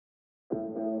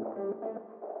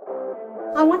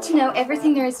I want to know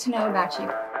everything there is to know about you.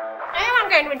 I'm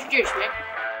going to introduce me.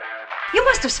 You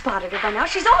must have spotted her by now.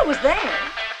 She's always there.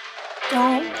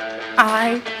 Don't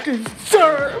I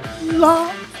deserve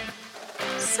love?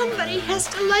 Somebody has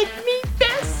to like me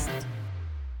best.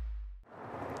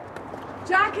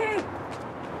 Jackie!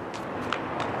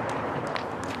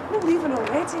 You're leaving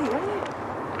already, are you?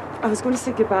 I was going to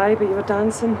say goodbye, but you were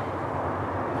dancing.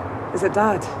 Is it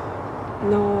Dad?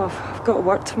 No, I've got to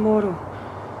work tomorrow.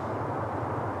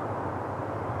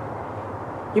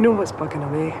 You know what's bugging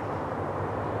away?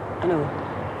 I know.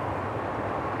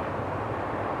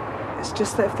 It's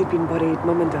just that if they'd been worried,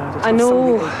 Mum and Dad would have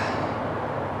somebody there.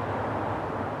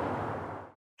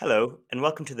 Hello, and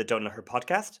welcome to the Don't Know Her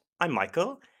podcast. I'm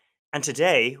Michael, and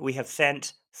today we have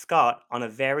sent Scott on a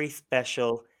very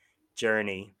special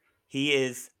journey. He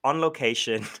is on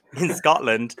location in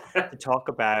Scotland to talk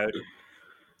about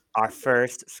our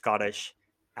first Scottish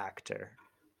actor.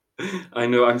 I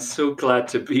know, I'm so glad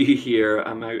to be here.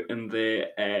 I'm out in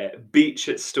the beach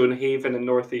at Stonehaven in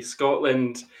northeast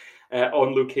Scotland,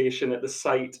 on location at the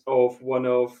site of one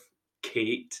of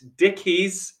Kate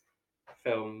Dickie's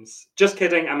films. Just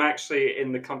kidding, I'm actually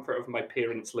in the comfort of my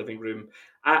parents' living room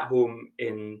at home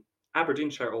in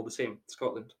Aberdeenshire, all the same,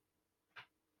 Scotland.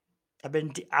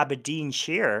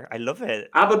 Aberdeenshire, I love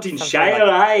it. Aberdeenshire,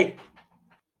 aye!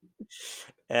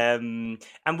 And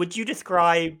would you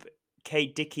describe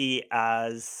Kate Dickie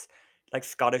as like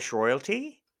Scottish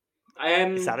royalty?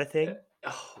 Is that a thing?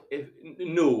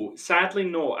 No, sadly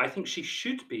not. I think she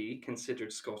should be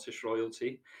considered Scottish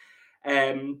royalty.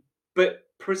 But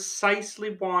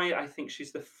precisely why I think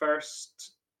she's not the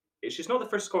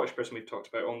first Scottish person we've talked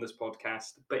about on this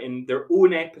podcast, but in their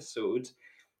own episode,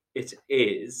 it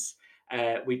is.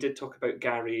 We did talk about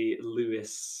Gary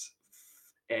Lewis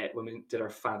when we did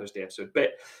our Father's Day episode.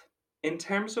 But in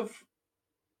terms of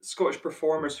Scottish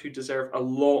performers who deserve a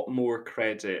lot more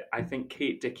credit, I think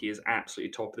Kate Dickie is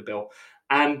absolutely top of the bill.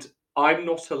 And I'm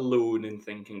not alone in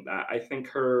thinking that. I think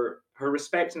her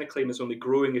respect and acclaim is only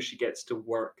growing as she gets to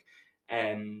work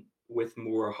with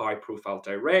more high-profile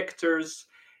directors.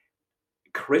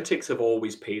 Critics have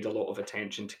always paid a lot of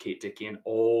attention to Kate Dickie and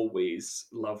always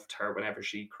loved her whenever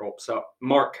she crops up.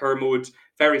 Mark Kermode,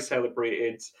 very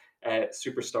celebrated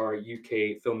superstar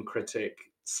UK film critic,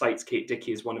 cites Kate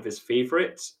Dickie as one of his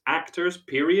favourite actors,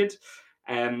 period.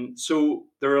 So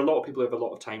there are a lot of people who have a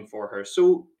lot of time for her.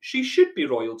 So she should be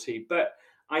royalty, but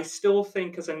I still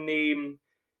think as a name,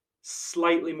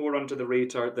 slightly more under the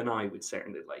radar than I would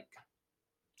certainly like.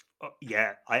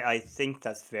 Yeah, I think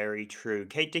that's very true.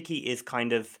 Kate Dickie is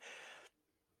kind of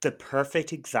the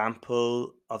perfect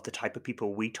example of the type of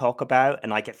people we talk about,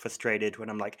 and I get frustrated when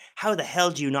I'm like, how the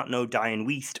hell do you not know Diane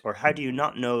Wiest, or how do you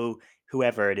not know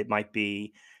whoever it might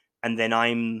be? And then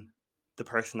I'm the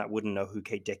person that wouldn't know who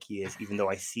Kate Dickie is, even though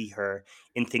I see her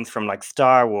in things from like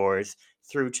Star Wars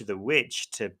through to The Witch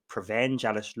to Prevenge,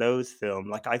 Alice Lowe's film.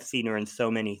 Like I've seen her in so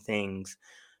many things,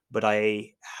 but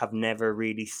I have never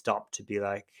really stopped to be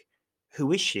like,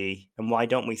 who is she and why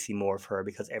don't we see more of her?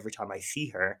 Because every time I see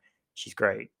her, she's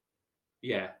great.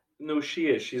 Yeah, no, she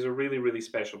is. She's a really, really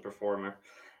special performer.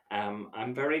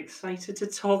 I'm very excited to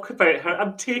talk about her.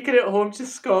 I'm taking it home to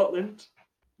Scotland.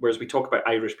 Whereas we talk about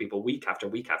Irish people week after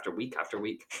week after week after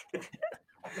week.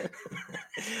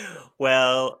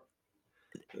 Well,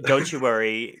 don't you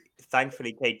worry.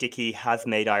 Thankfully, Kate Dickie has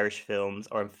made Irish films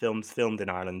or films filmed in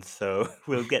Ireland, so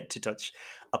we'll get to touch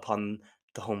upon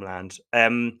the homeland.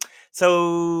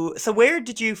 So where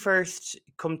did you first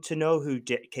come to know who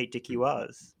Kate Dickie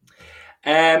was?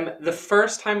 The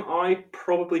first time I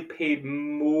probably paid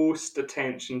most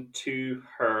attention to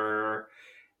her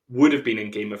would have been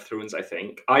in Game of Thrones, I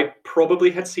think. I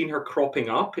probably had seen her cropping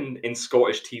up in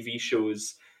Scottish TV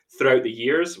shows throughout the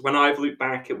years. When I've looked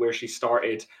back at where she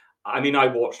started, I mean, I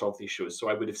watched all these shows, so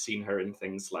I would have seen her in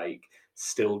things like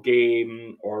Still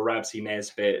Game or Ramsay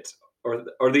Nesbitt,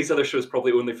 or these other shows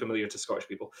probably only familiar to Scottish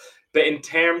people. But in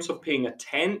terms of paying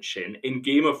attention, in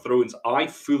Game of Thrones, I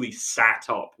fully sat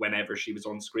up whenever she was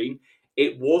on screen.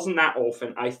 It wasn't that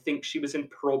often. I think she was in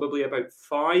probably about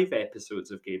 5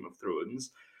 episodes of Game of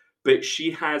Thrones. But she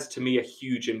has, to me, a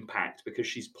huge impact because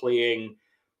she's playing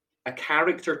a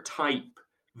character type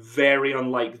very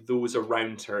unlike those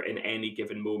around her in any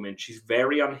given moment. She's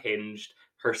very unhinged.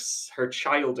 Her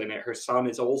child in it, her son,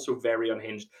 is also very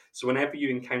unhinged. So whenever you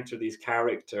encounter these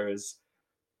characters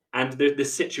and the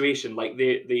situation, like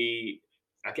I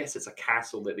guess it's a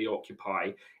castle that they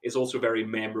occupy, is also very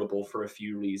memorable for a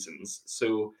few reasons.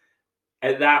 So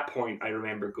at that point, I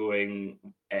remember being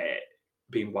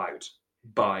wowed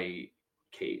by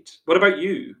Kate. What about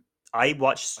you? I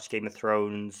watched Game of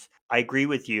Thrones. I agree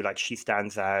with you. Like she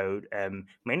stands out,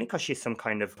 mainly because she's some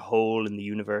kind of hole in the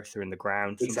universe or in the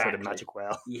ground, some sort of Exactly. magic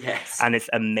well, Yes. and it's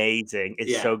amazing.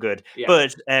 It's Yeah. so good. Yeah.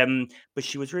 But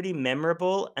she was really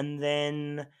memorable. And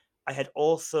then I had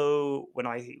also, when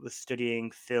I was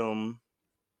studying film,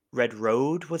 Red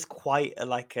Road was quite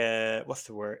like a, what's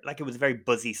the word? Like it was a very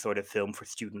buzzy sort of film for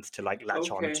students to like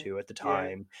latch on Okay. to at the Yeah.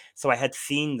 time. So I had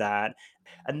seen that,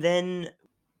 and then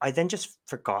I then just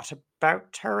forgot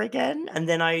about her again, and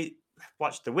then I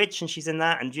watched The Witch, and she's in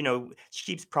that, and she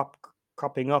keeps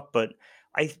cropping up, but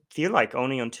I feel like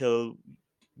only until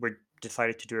we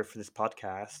decided to do it for this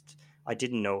podcast, I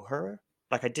didn't know her.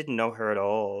 Like I didn't know her at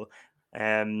all.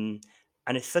 Um,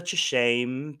 and it's such a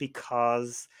shame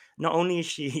because not only is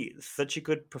she such a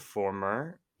good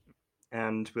performer,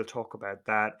 and we'll talk about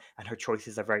that, and her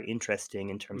choices are very interesting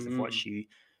in terms of what Mm. she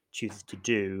chooses to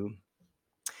do,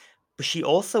 but she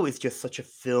also is just such a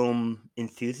film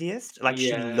enthusiast. Like she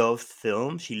Yeah. loves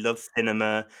film, she loves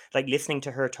cinema. Like listening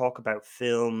to her talk about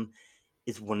film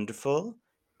is wonderful.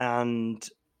 And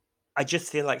I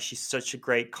just feel like she's such a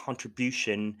great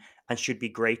contribution and should be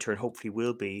greater and hopefully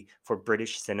will be for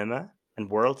British cinema and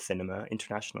world cinema,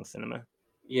 international cinema.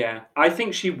 Yeah. I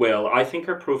think she will. I think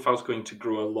her profile's going to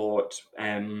grow a lot.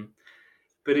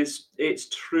 But it's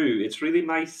true. It's really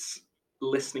nice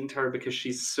listening to her because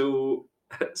she's so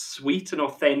sweet and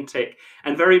authentic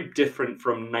and very different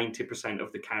from 90%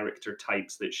 of the character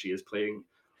types that she is playing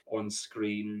on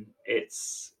screen.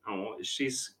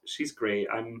 She's great.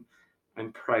 I'm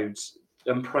proud.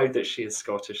 I'm proud that she is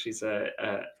Scottish. She's a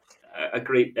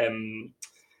great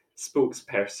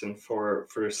spokesperson for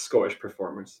Scottish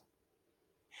performers.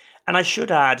 And I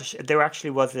should add, there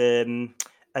actually was an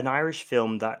Irish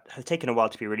film that has taken a while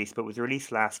to be released, but was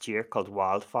released last year called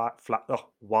Wildfire,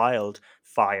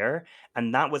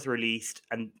 and that was released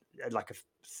and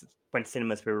when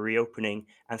cinemas were reopening,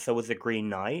 and so was The Green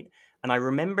Knight. And I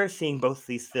remember seeing both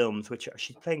these films, which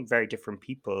she's playing very different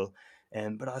people,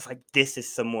 but I was like, this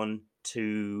is someone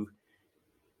to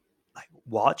like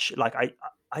watch. Like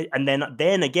and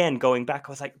then again going back,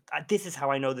 I was like, this is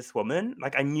how I know this woman.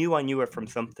 Like I knew her from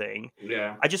something.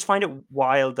 Yeah. I just find it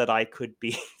wild that I could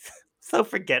be so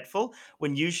forgetful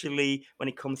when usually when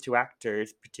it comes to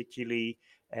actors, particularly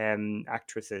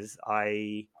actresses,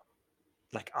 I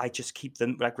just keep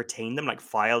them, like retain them, like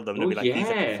file them. They'll Oh be like, these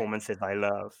are yeah. performances I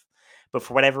love. But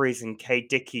for whatever reason, Kate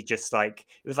Dickie just like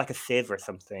it was like a sieve or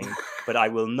something. But I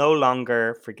will no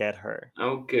longer forget her.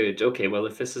 Oh, good. Okay, well,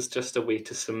 if this is just a way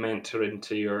to cement her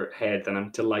into your head, then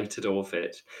I'm delighted of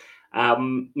it.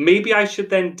 Maybe I should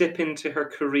then dip into her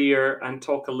career and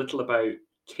talk a little about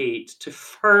Kate to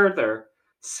further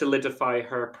solidify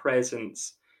her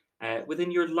presence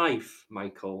within your life,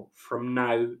 Michael, from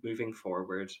now moving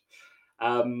forward.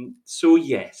 So,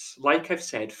 yes, like I've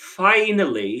said,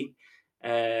 finally,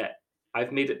 uh,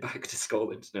 I've made it back to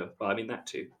Scotland. No, well, I mean that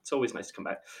too. It's always nice to come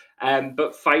back.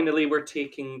 But finally, we're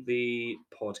taking the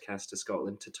podcast to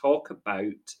Scotland to talk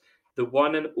about the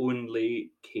one and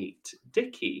only Kate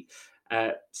Dickie,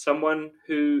 someone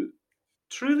who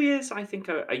truly is, I think,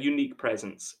 a unique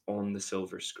presence on the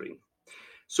silver screen.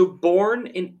 So, born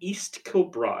in East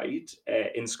Kilbride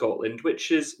in Scotland,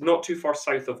 which is not too far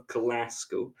south of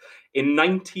Glasgow, in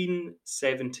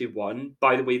 1971.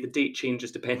 By the way, the date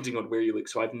changes depending on where you look,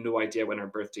 so I have no idea when her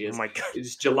birthday Oh is. my god.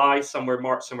 It's July somewhere,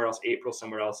 March somewhere else, April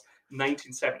somewhere else.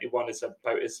 1971 is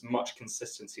about as much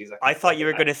consistency as I can I thought find you in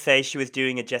were that. going to say she was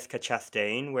doing a Jessica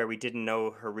Chastain where we didn't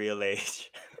know her real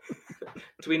age.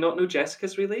 Do we not know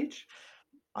Jessica's real age?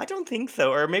 I don't think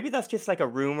so. Or maybe that's just like a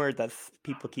rumor that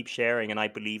people keep sharing and I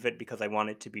believe it because I want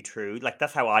it to be true. Like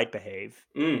that's how I'd behave.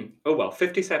 Oh well,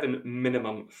 57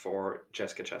 minimum for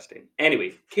Jessica Chastain.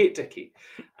 Anyway, Kate Dickie.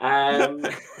 Um,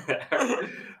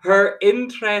 her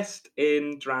interest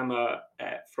in drama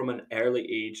from an early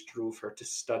age drove her to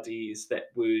studies that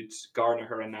would garner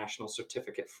her a national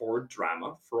certificate for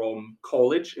drama from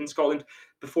college in Scotland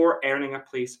before earning a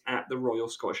place at the Royal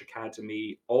Scottish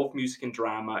Academy of Music and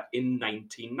Drama in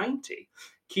 1990,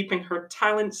 keeping her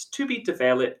talents to be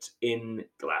developed in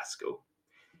Glasgow.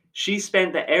 She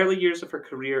spent the early years of her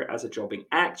career as a jobbing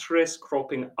actress,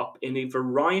 cropping up in a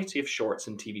variety of shorts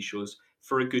and TV shows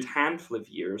for a good handful of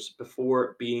years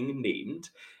before being named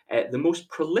the most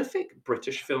prolific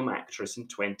British film actress in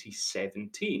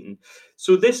 2017.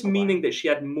 So, this Oh, wow. meaning that she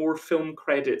had more film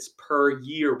credits per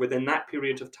year within that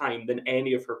period of time than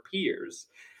any of her peers.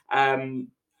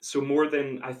 So, more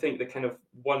than I think the kind of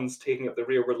ones taking up the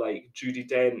rear were like Judi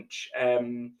Dench.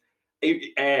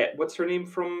 What's her name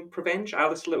from Prevenge?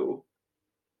 Alice Lowe.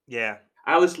 Yeah.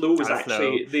 Alice Lowe was Alice Lowe.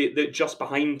 actually the just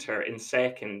behind her in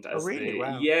second Oh, as really?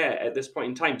 Wow. at this point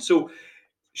in time. So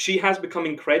she has become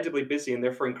incredibly busy and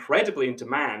therefore incredibly in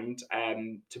demand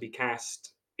to be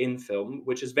cast in film,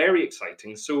 which is very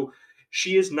exciting. So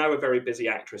she is now a very busy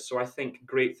actress. So I think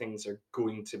great things are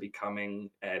going to be coming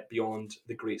beyond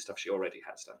the great stuff she already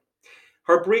has done.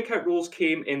 Her breakout roles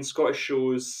came in Scottish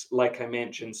shows, like I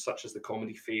mentioned, such as the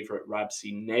comedy favourite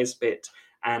Rabsy Nesbitt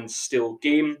and Still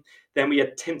Game. Then we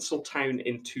had Tinseltown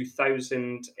in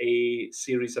 2000, a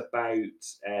series about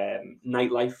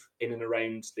nightlife in and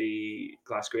around the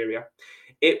Glasgow area.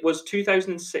 It was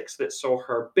 2006 that saw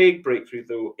her big breakthrough,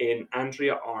 though, in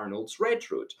Andrea Arnold's Red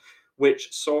Road,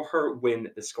 which saw her win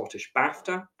the Scottish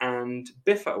BAFTA and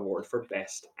BIFA Award for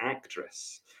Best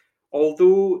Actress.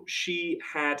 Although she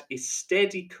had a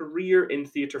steady career in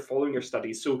theatre following her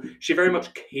studies, so she very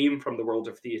much came from the world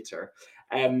of theatre.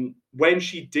 When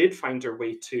she did find her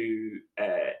way to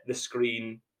the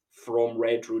screen from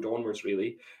Red Road onwards,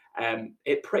 really,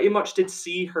 it pretty much did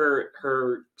see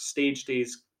her stage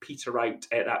days peter out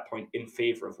at that point in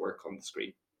favour of work on the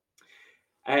screen.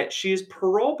 She is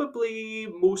probably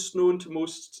most known to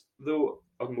most, though,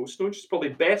 most known, she's probably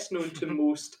best known to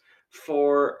most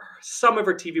for some of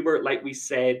her TV work, like we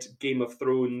said, Game of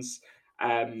Thrones.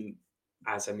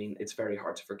 As I mean, it's very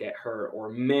hard to forget her or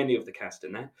many of the cast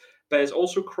in that. But has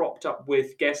also cropped up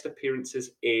with guest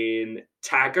appearances in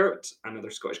Taggart, another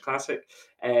Scottish classic,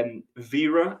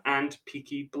 Vera, and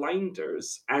Peaky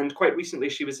Blinders. And quite recently,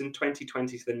 she was in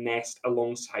 2020's The Nest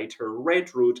alongside her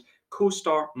Red Road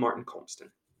co-star Martin Compston.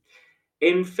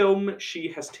 In film, she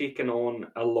has taken on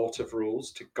a lot of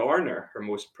roles to garner her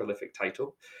most prolific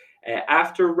title.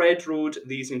 After Red Road,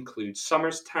 these include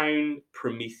Somerstown,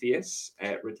 Prometheus,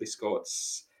 Ridley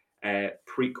Scott's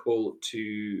prequel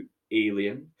to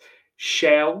Alien,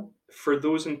 Shell, For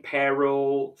Those in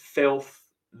Peril, Filth,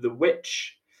 The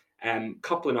Witch,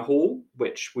 Couple in a Hole,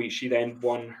 which she then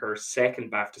won her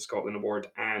second BAFTA Scotland Award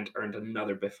and earned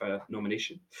another BIFA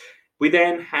nomination. We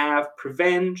then have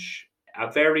Prevenge,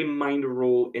 a very minor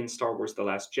role in Star Wars The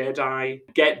Last Jedi,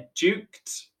 Get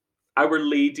Duked, Our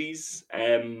Ladies,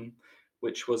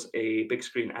 which was a big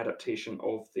screen adaptation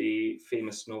of the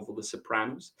famous novel The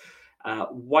Sopranos,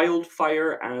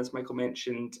 Wildfire, as Michael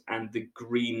mentioned, and The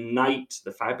Green Knight,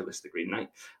 the fabulous The Green Knight.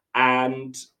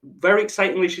 And very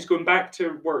excitingly, she's going back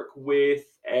to work with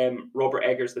Robert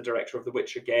Eggers, the director of The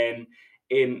Witch, again,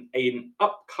 in an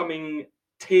upcoming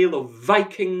tale of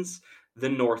Vikings, The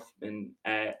Northman,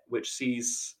 which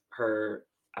sees her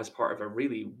as part of a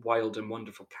really wild and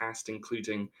wonderful cast,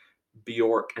 including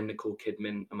Bjork and Nicole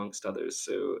Kidman, amongst others.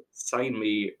 So sign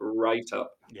me right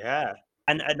up. Yeah.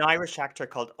 And an Irish actor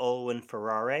called Owen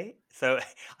Ferrari. So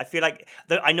I feel like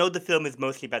I know the film is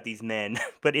mostly about these men,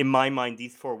 but in my mind,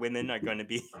 these four women are going to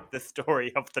be the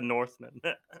story of the Northmen.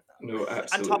 No, And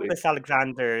absolutely. Thomas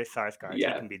Alexander Sarsgaard, he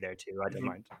Yeah. can be there too. I don't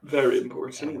mind. Very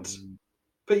important. Um,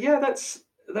 But yeah, that's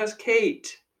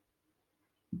Kate.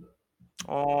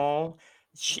 Oh,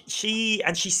 she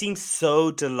seems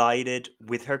so delighted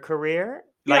with her career.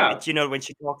 Yeah. Like, you know, when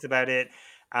she talks about it,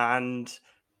 and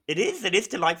it is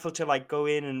delightful to like go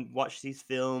in and watch these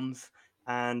films,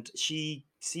 and she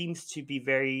seems to be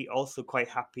very also quite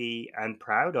happy and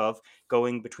proud of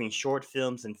going between short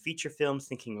films and feature films,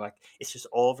 thinking like it's just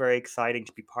all very exciting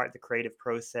to be part of the creative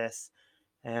process.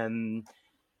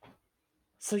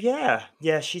 So yeah,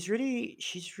 she's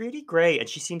really great, and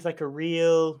she seems like a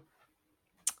real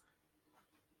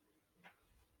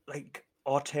like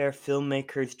auteur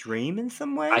filmmaker's dream in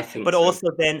some way, I think but so. also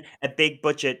then a big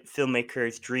budget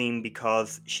filmmaker's dream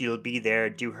because she'll be there,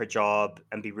 do her job,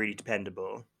 and be really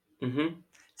dependable. Mm-hmm.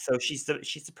 So she's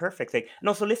the perfect thing. And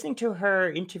also listening to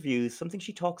her interviews, something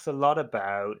she talks a lot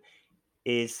about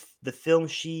is the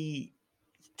films she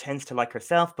tends to like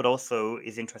herself, but also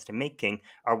is interested in making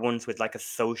are ones with like a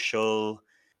social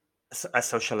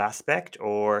aspect,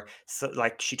 or so,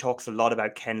 like she talks a lot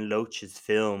about Ken Loach's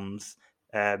films.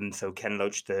 So Ken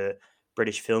Loach, the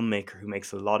British filmmaker who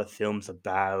makes a lot of films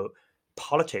about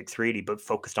politics, really, but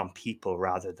focused on people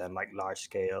rather than like large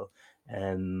scale,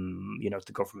 you know,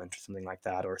 the government or something like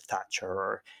that, or Thatcher,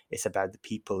 or it's about the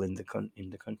people in the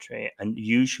country, and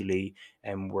usually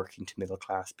working to middle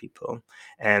class people.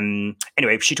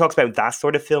 Anyway, she talks about that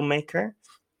sort of filmmaker.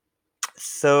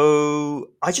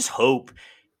 So I just hope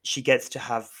she gets to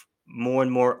have more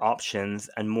and more options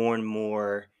and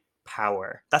more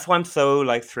power. That's why I'm so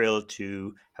like thrilled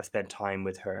to have spent time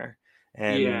with her.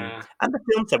 Yeah. And the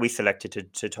films that we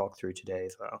selected to talk through today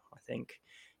as well. I think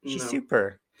she's No.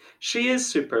 super. She is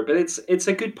super, but it's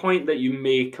a good point that you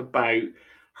make about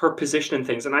her position and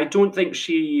things, and I don't think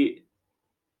she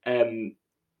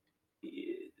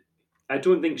I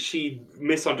don't think she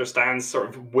misunderstands sort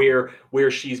of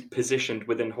where she's positioned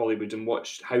within Hollywood and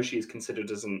how she is considered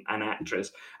as an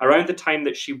actress. Around the time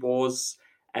that she was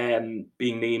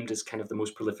being named as kind of the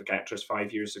most prolific actress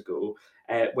 5 years ago,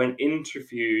 when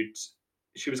interviewed,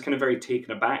 she was kind of very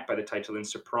taken aback by the title in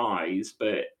surprise,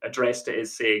 but addressed it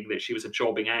as saying that she was a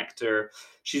jobbing actor.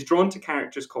 She's drawn to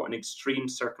characters caught in extreme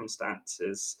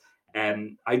circumstances.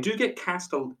 I do get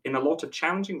cast in a lot of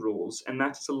challenging roles, and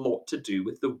that is a lot to do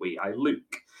with the way I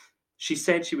look. She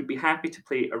said she would be happy to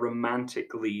play a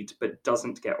romantic lead, but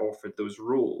doesn't get offered those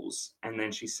roles. And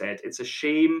then she said, it's a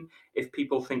shame if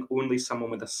people think only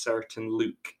someone with a certain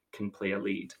look can play a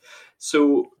lead.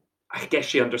 So I guess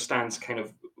she understands kind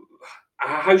of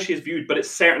how she is viewed, but it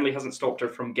certainly hasn't stopped her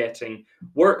from getting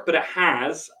work. But it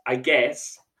has, I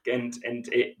guess, and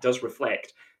it does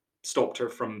reflect, stopped her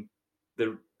from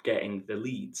getting the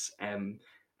leads. And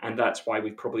that's why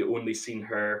we've probably only seen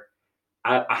her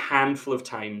a handful of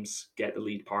times get the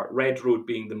lead part. Red Road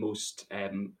being the most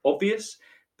obvious,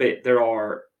 but there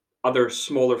are other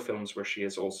smaller films where she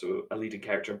is also a leading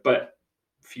character, but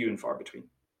few and far between.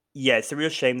 Yeah, it's a real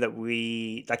shame that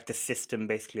we like the system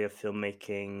basically of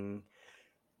filmmaking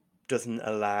doesn't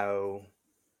allow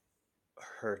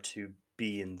her to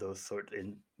be in those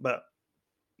but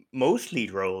most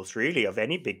lead roles really of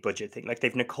any big budget thing. Like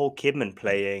they've Nicole Kidman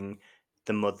playing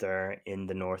the mother in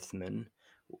The Northman,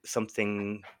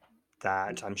 something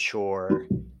that I'm sure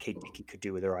Kate Dickey could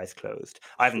do with her eyes closed.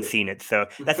 I haven't seen it, so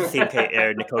that's the same.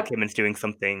 Nicole Kidman's doing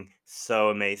something so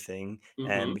amazing,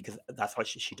 Mhm. because that's what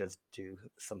she does do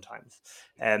sometimes.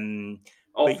 But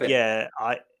Often. yeah,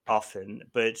 I often,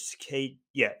 but Kate,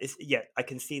 I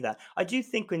can see that. I do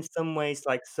think in some ways,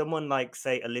 like someone like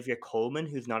say Olivia Colman,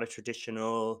 who's not a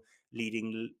traditional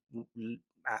leading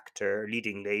actor,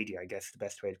 leading lady, I guess the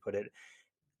best way to put it,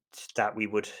 that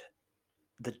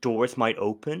the doors might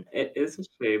open. It is a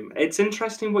shame. It's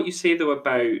interesting what you say though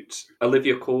about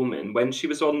Olivia Colman. When she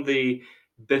was on the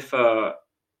Biffa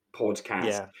podcast,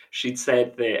 Yeah. she'd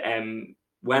said that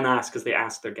when asked, because they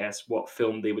asked their guests what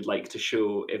film they would like to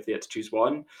show if they had to choose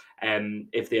one,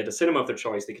 if they had a cinema of their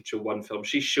choice, they could show one film.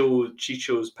 She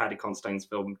chose Paddy Considine's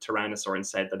film Tyrannosaur and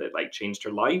said that it like changed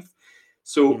her life.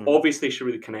 So Mhm. obviously she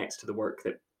really connects to the work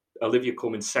that Olivia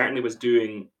Colman certainly was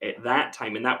doing at that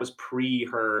time, and that was pre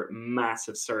her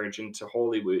massive surge into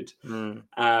Hollywood.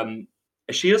 Mm.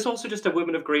 She is also just a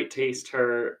woman of great taste.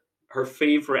 Her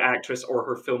favorite actress or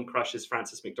her film crush is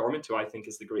Frances McDormand, who I think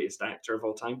is the greatest actor of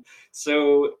all time.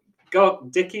 So,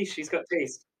 God, Dickie, she's got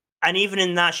taste. And even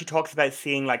in that, she talks about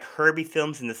seeing like Herbie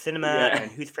films in the cinema Yeah.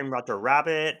 and Who's Framed Roger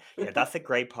Rabbit. Yeah, that's a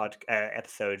great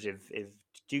episode. If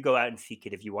do go out and seek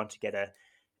it if you want to get a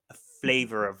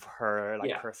flavor of her like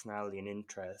Yeah. personality and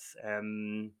interests.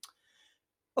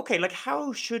 Okay, like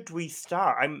how should we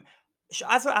start?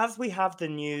 As we have the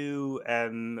new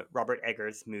Robert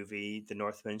Eggers movie, The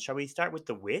Northman. Shall we start with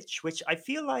The Witch, which I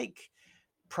feel like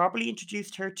probably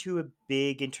introduced her to a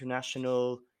big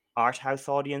international art house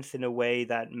audience in a way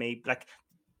that made like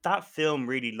that film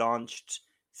really launched,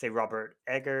 say, Robert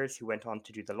Eggers, who went on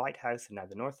to do The Lighthouse and now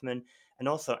The Northman, and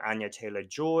also Anya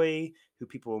Taylor-Joy, who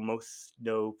people will most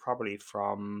know probably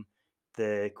from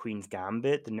the Queen's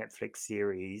Gambit, the Netflix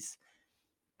series.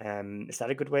 Is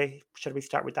that a good way? Should we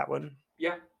start with that one?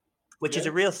 Yeah. Which is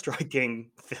Yeah. a real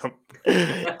striking film.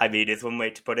 I mean, is one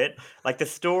way to put it. Like the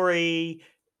story,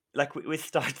 like we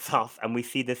starts off and we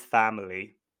see this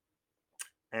family.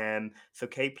 So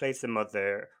Kate plays the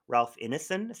mother. Ralph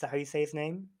Ineson, is that how you say his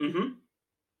name? Mm-hmm.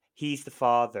 He's the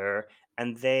father,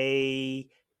 and they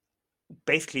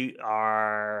basically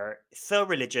are so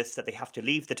religious that they have to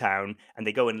leave the town and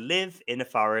they go and live in a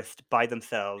forest by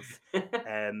themselves,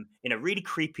 in a really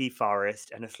creepy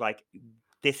forest. And it's like,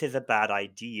 this is a bad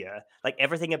idea. Like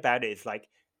everything about it is like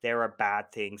there are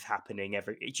bad things happening.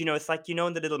 It's like in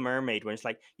The Little Mermaid when it's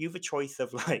like you have a choice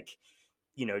of like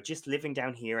just living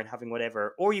down here and having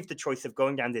whatever, or you have the choice of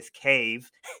going down this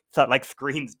cave that like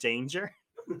screams danger.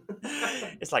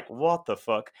 It's like what the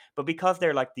fuck. But because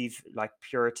they're like these like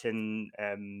Puritan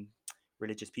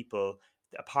religious people,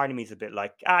 a part of me is a bit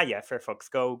like, yeah, fair fucks,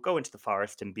 go into the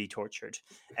forest and be tortured.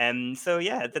 So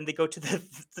yeah, then they go to the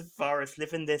forest,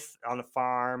 live in this on a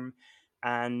farm,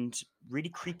 and really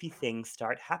creepy things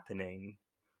start happening.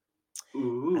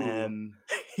 Ooh.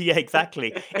 Yeah,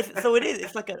 exactly.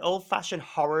 It's like an old-fashioned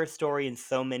horror story in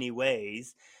so many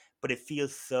ways, but it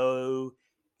feels so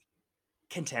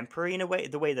contemporary in a way.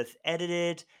 The way that's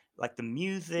edited, like the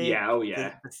music, Yeah, oh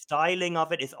yeah. the styling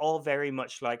of it is all very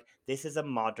much like this is a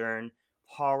modern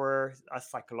horror, a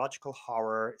psychological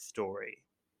horror story.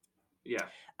 Yeah.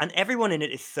 And everyone in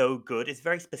it is so good. It's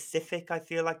very specific, I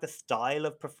feel like, the style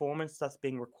of performance that's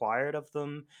being required of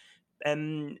them.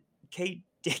 Um, Kate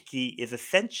Dickie is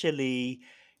essentially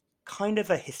kind of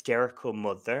a hysterical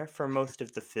mother for most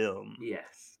of the film.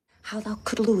 Yes. How thou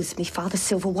could lose me father's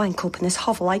silver wine cup in this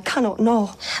hovel, I cannot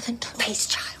know. Heaven to peace,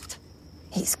 child.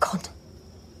 He's gone.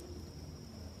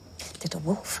 Did a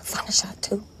wolf vanish out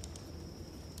too?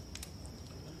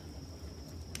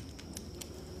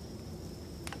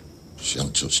 She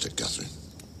hasn't touched it, Catherine.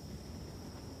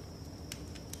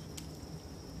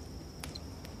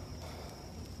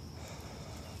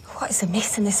 What is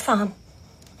amiss in this farm?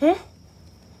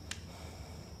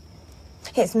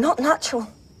 It's not natural.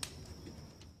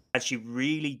 And she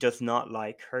really does not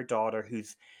like her daughter,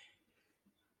 who's,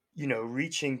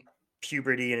 reaching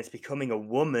puberty and is becoming a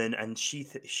woman, and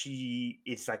she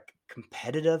is like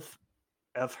competitive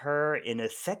of her in a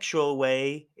sexual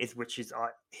way, which is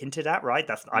hinted at, right?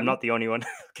 I'm not the only one.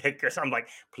 Okay, 'cause I'm like,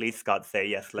 please, Scott, say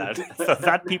yes loud, so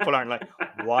that people aren't like,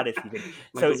 what is he doing?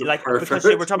 So Michael's a like, because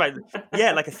pervert. we're talking about,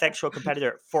 yeah, like a sexual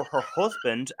competitor for her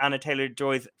husband, Anna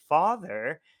Taylor-Joy's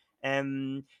father.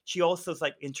 She also is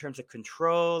like, in terms of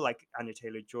control, like Anna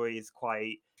Taylor-Joy is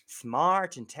quite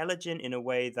smart, intelligent in a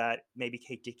way that maybe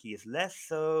Kate Dickie is less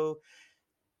so.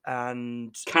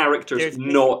 And Characters, there's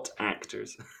not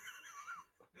actors.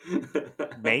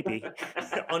 maybe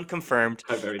unconfirmed.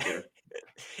 How very dare.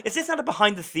 Is this not a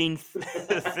behind the scenes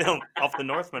film of the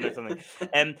Northman or something?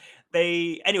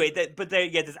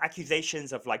 There's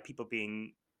accusations of like people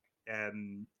being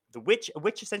the witch, a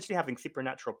witch essentially having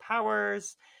supernatural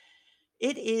powers.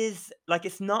 It is like,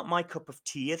 it's not my cup of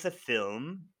tea as a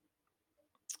film.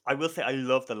 I will say I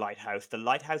love The Lighthouse. The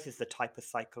Lighthouse is the type of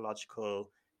psychological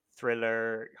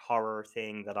thriller horror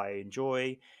thing that I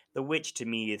enjoy. The Witch to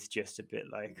me is just a bit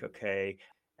like, okay,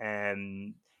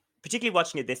 particularly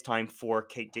watching it this time for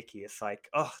Kate Dickie, it's like,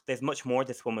 oh, there's much more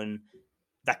this woman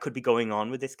that could be going on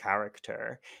with this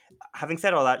character. Having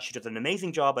said all that, she does an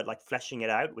amazing job at like fleshing it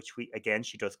out, which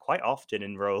she does quite often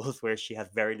in roles where she has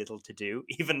very little to do.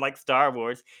 Even like Star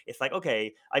Wars, it's like,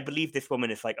 okay, I believe this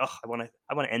woman is like, oh, I want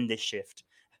to end this shift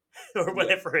or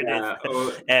whatever it is.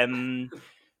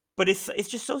 But it's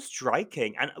just so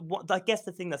striking, and I guess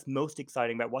the thing that's most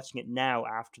exciting about watching it now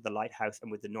after The Lighthouse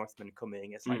and with The Northman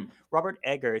coming is like, Robert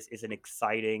Eggers is an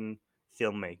exciting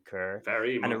filmmaker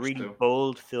Very and a much really so.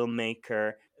 bold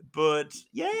filmmaker. But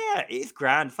yeah, it's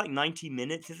grand. It's like 90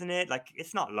 minutes, isn't it? Like,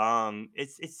 it's not long.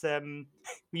 It's I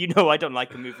don't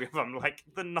like a movie if I'm like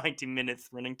the 90 minutes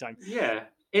running time. Yeah,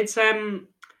 it's the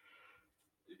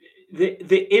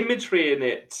imagery in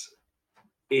it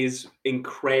is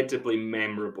incredibly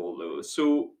memorable, though.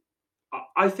 So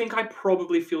I think I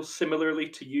probably feel similarly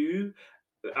to you.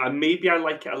 Maybe I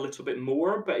like it a little bit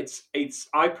more, but it's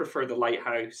I prefer The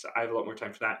Lighthouse. I have a lot more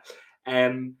time for that.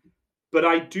 But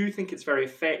I do think it's very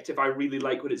effective. I really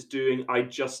like what it's doing.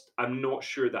 I'm not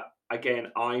sure that,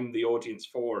 again, I'm the audience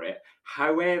for it.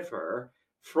 However,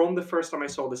 from the first time I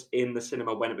saw this in the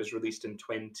cinema when it was released in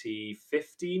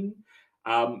 2015,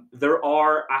 there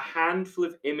are a handful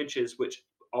of images which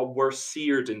were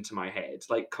seared into my head,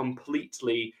 like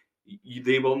completely.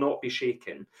 They will not be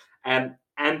shaken. And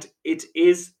it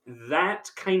is that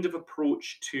kind of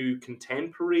approach to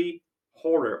contemporary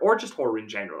horror, or just horror in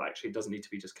general, actually. It doesn't need to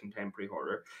be just contemporary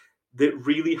horror, that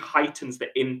really heightens the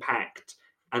impact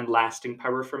and lasting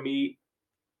power for me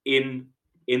in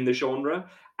the genre.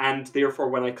 And therefore,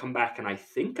 when I come back and I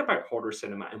think about horror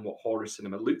cinema and what horror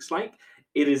cinema looks like,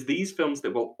 it is these films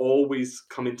that will always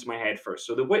come into my head first.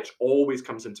 So The Witch always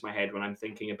comes into my head when I'm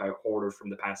thinking about horror from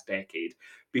the past decade,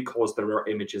 because there are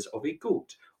images of a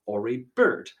goat or a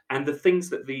bird and the things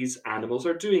that these animals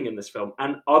are doing in this film,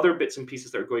 and other bits and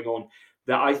pieces that are going on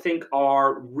that I think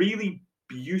are really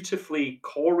beautifully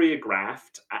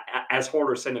choreographed as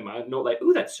horror cinema. Not like,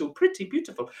 oh, that's so pretty,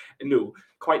 beautiful. No,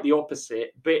 quite the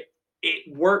opposite. But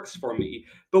it works for me.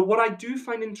 But what I do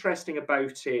find interesting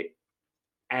about it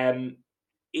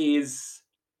is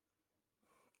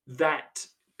that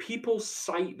people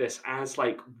cite this as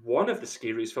like one of the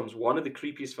scariest films, one of the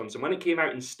creepiest films. And when it came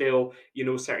out, and still,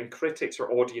 certain critics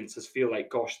or audiences feel like,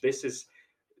 gosh, this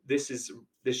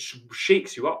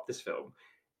shakes you up, this film.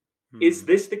 Is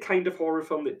this the kind of horror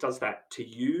film that does that to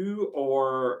you,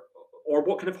 or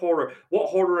what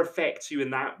horror affects you in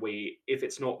that way if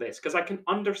it's not this? Because I can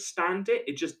understand it,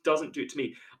 it just doesn't do it to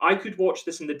me. I could watch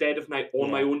this in the dead of night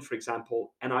on my own, for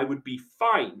example, and I would be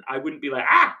fine. I wouldn't be like,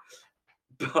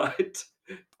 but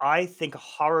I think a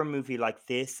horror movie like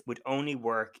this would only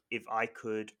work if I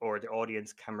could, or the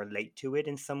audience can relate to it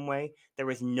in some way. There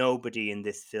is nobody in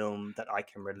this film that I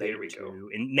can relate There we go.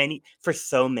 to for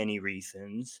so many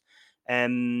reasons.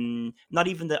 Not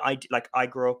even that like I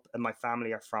grew up and my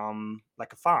family are from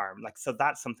like a farm, like so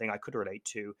that's something I could relate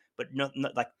to. But not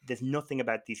like there's nothing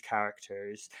about these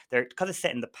characters. They're because it's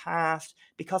set in the past,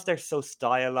 because they're so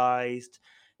stylized.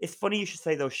 It's funny you should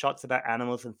say those shots about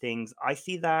animals and things. I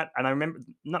see that, and I remember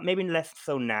not maybe less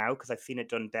so now because I've seen it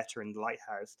done better in the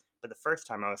Lighthouse. But the first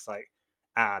time I was like,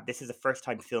 this is a first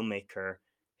time filmmaker,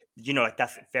 like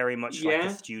that's very much like a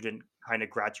Yeah, student kind of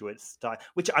graduate style,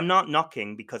 which I'm not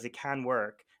knocking because it can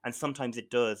work and sometimes it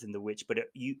does in The Witch, but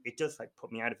it does like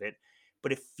put me out of it.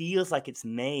 But it feels like it's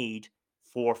made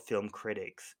for film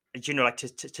critics. Like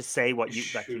to say what you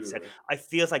like you said. sure. I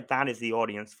feels like that is the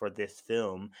audience for this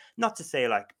film. Not to say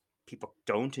like people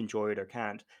don't enjoy it or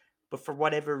can't, but for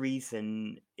whatever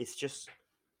reason,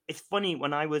 it's funny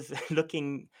when I was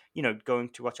looking, going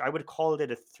to watch, I would have called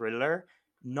it a thriller,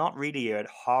 not really a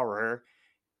horror.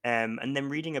 And then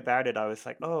reading about it, I was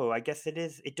like, oh, I guess it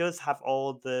is. It does have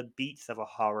all the beats of a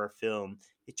horror film.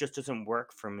 It just doesn't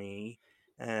work for me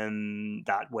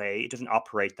that way. It doesn't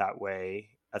operate that way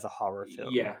as a horror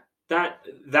film. Yeah,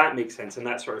 that makes sense, and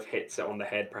that sort of hits it on the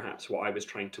head, perhaps what I was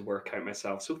trying to work out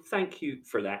myself. So thank you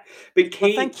for that. But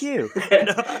Well, thank Kate, you.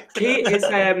 Kate is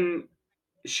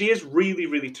she is really,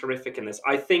 really terrific in this.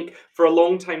 I think for a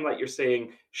long time, like you're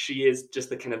saying, she is just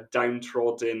the kind of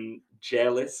downtrodden,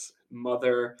 jealous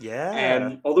mother.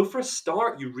 Yeah. Although for a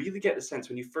start, you really get the sense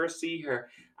when you first see her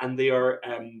and they are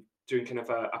doing kind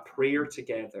of a prayer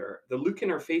together. The look in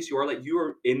her face, you are like, you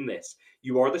are in this.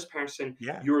 You are this person.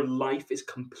 Yeah. Your life is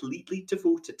completely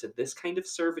devoted to this kind of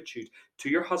servitude, to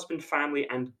your husband, family,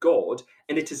 and God.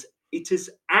 And it is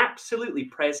absolutely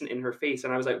present in her face.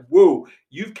 And I was like, whoa,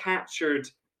 you've captured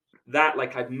that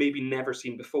like I've maybe never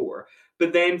seen before.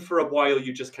 But then for a while,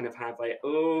 you just kind of have like,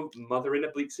 oh, mother in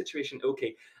a bleak situation.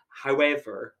 Okay.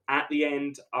 However, at the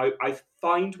end, I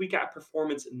find we get a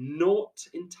performance not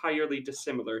entirely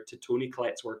dissimilar to Toni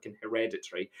Collette's work in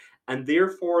Hereditary. And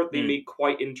therefore, they Mm, make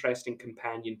quite interesting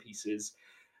companion pieces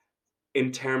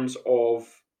in terms of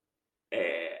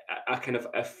a kind of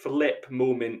a flip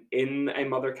moment in a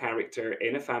mother character,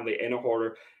 in a family, in a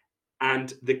horror,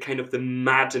 and the kind of the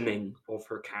maddening of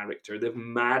her character, the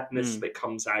madness mm, that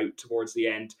comes out towards the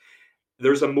end.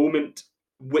 There's a moment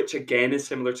which again is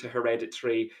similar to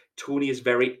Hereditary. Tony is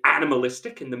very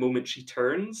animalistic in the moment she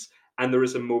turns, and there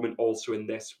is a moment also in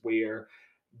this where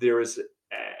there is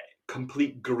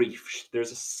complete grief.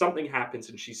 There's something happens,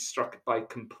 and she's struck by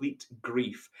complete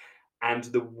grief, and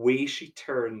the way she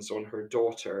turns on her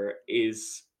daughter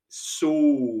is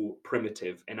so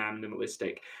primitive and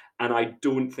animalistic. And I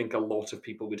don't think a lot of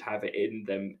people would have it in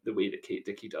them the way that Kate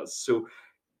Dickie does. So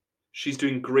she's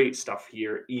doing great stuff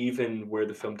here, even where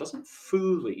the film doesn't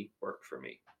fully work for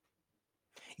me.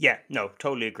 yeah, no,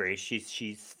 totally agree.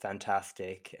 She's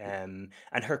fantastic. And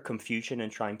her confusion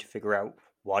and trying to figure out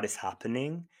what is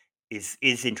happening is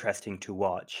interesting to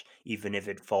watch, even if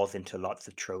it falls into lots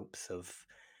of tropes of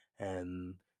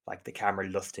um like the camera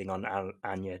lusting on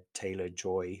Anya Taylor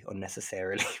Joy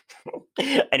unnecessarily.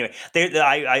 Anyway,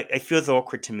 it feels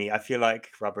awkward to me. I feel like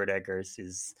Robert Eggers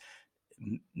is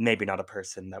maybe not a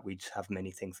person that we'd have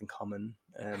many things in common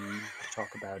to talk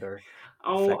about or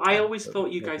Oh, reflect I on, always but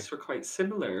thought you maybe. guys were quite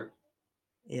similar.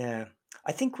 Yeah.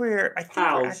 I think we're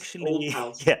Pals, old actually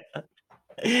pals. yeah.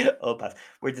 Oh, but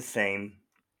we're the same.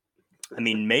 I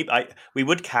mean, maybe we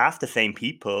would cast the same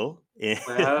people.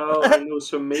 Well, I know,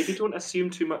 so maybe don't assume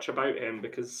too much about him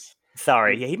because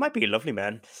Sorry, he, yeah, he might be a lovely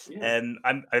man. yeah.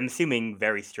 I'm assuming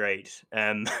very straight.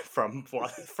 From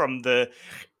the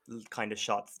kind of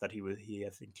shots that he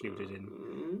has included in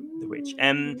The Witch.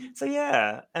 Mm, So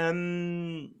yeah.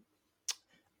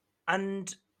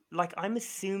 And like I'm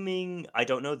assuming I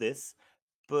don't know this,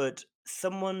 but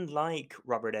someone like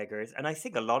Robert Eggers, and I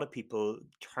think a lot of people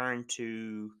turn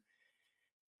to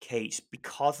Kate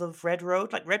because of Red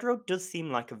Road. Like Red Road does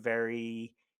seem like a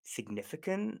very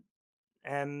significant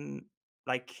um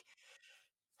like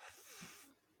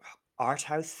art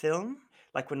house film.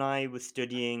 Like when I was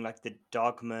studying like the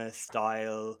Dogma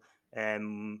style,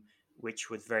 um, which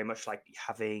was very much like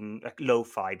having like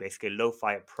lo-fi, basically a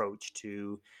lo-fi approach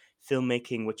to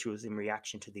filmmaking, which was in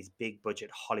reaction to these big budget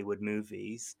Hollywood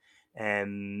movies.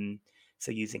 Um,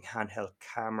 so using handheld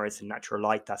cameras and natural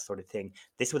light, that sort of thing.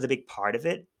 This was a big part of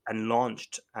it and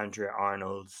launched Andrea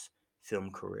Arnold's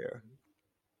film career.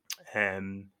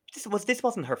 This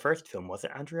wasn't her first film, was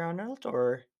it, Andrea Arnold?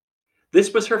 Or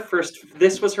this was her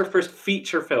first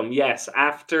feature film, yes,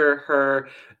 after her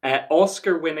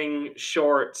Oscar-winning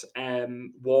short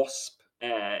Wasp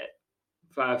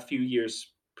a few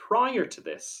years prior to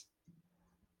this.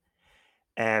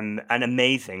 and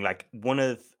amazing, like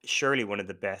surely one of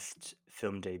the best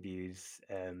film debuts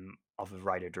of a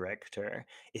writer director.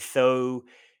 It's so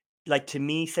like to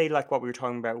me, say like what we were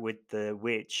talking about with The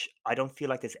Witch, I don't feel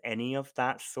like there's any of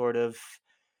that sort of,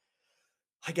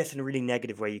 I guess, in a really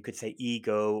negative way, you could say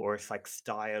ego or it's like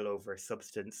style over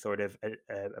substance sort of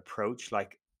approach.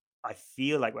 Like, I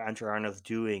feel like what Andrew Arnold's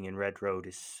doing in Red Road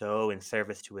is so in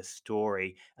service to a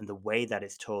story and the way that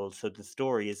it's told. So the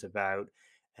story is about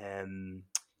um,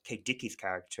 Kate Dickey's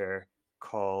character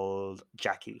called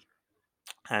Jackie,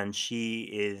 and she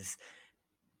is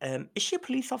she a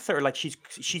police officer or like she's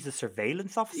a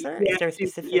surveillance officer? Is Yeah, there a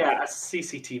she's specific? yeah, a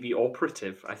CCTV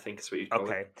operative, I think is what you'd call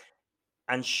it. Okay.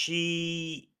 And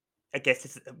she, I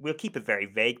guess we'll keep it very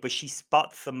vague, but she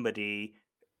spots somebody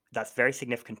that's very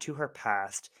significant to her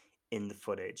past in the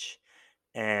footage.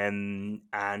 And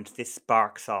this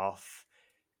sparks off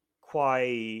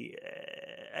quite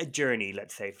a journey,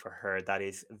 let's say, for her that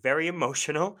is very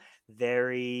emotional,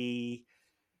 very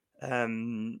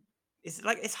um it's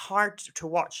like it's hard to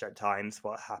watch at times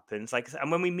what happens. Like,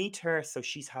 and when we meet her, so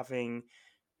she's having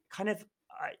kind of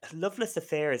loveless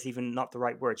affair is even not the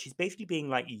right word. She's basically being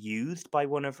like used by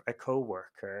one of a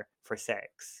co-worker for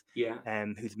sex, Yeah.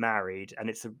 who's married, and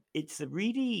it's a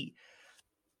really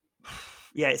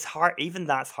yeah, it's hard. Even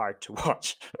that's hard to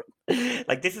watch.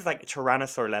 Like this is like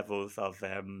tyrannosaur levels of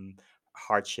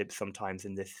hardship sometimes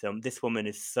in this film. This woman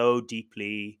is so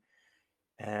deeply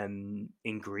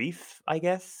in grief, I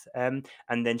guess. And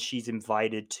then she's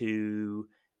invited to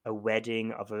a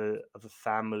wedding of a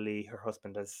family. Her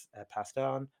husband has passed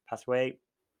away,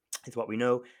 is what we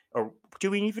know. Or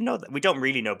do we even know that? We don't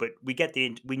really know, but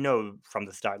we know from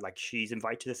the start. Like she's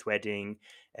invited to this wedding,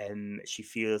 and she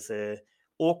feels a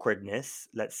awkwardness,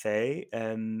 let's say,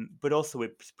 but also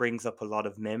it brings up a lot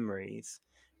of memories.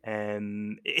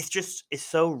 It's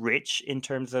so rich in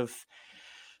terms of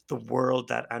the world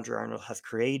that Andrew Arnold has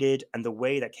created and the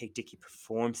way that Kate Dickey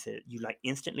performs it. You like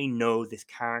instantly know this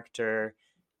character.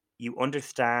 You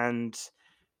understand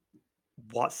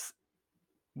what's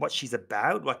what she's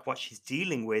about, like what she's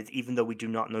dealing with, even though we do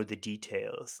not know the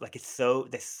details. Like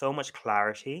there's so much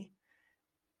clarity.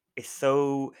 It's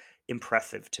so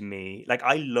impressive to me. Like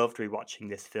I loved rewatching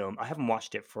this film. I haven't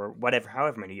watched it for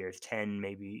however many years, 10,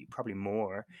 maybe, probably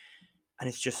more. And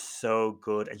it's just so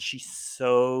good. And she's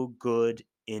so good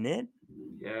in it.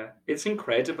 Yeah, it's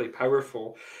incredibly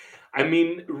powerful. I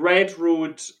mean, Red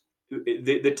Road,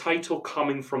 the title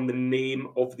coming from the name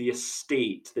of the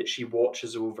estate that she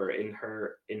watches over in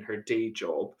her day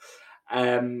job,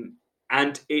 and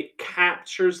it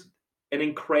captures an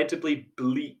incredibly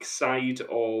bleak side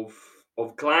of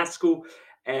Glasgow,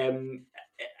 um,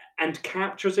 and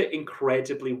captures it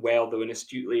incredibly well, though, and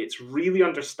astutely. It really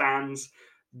understands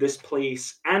this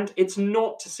place, and it's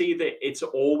not to say that it's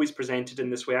always presented in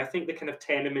this way. I think the kind of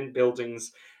tenement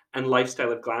buildings and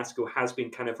lifestyle of Glasgow has been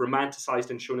kind of romanticized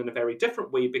and shown in a very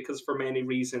different way because, for many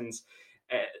reasons,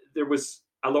 uh, there was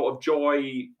a lot of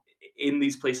joy in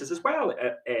these places as well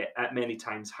at many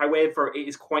times. However, it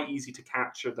is quite easy to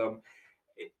capture them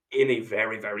in a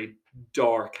very, very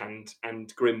dark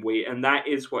and grim way, and that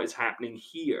is what is happening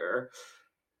here.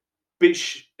 But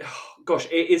gosh,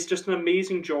 it is just an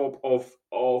amazing job of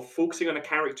focusing on a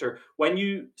character. When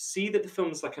you see that the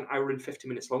film's like an hour and 50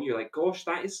 minutes long, you're like, gosh,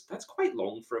 that's quite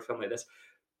long for a film like this.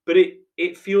 But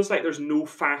it feels like there's no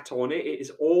fat on it. It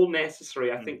is all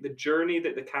necessary. I Mm. think the journey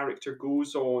that the character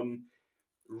goes on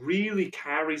really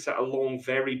carries it along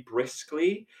very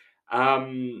briskly.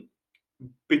 Um,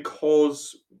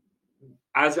 because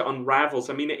as it unravels,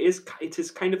 I mean, it is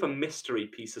kind of a mystery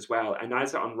piece as well. And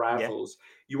as it Yeah. unravels,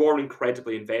 you are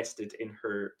incredibly invested in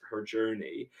her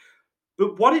journey.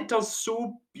 But what it does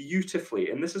so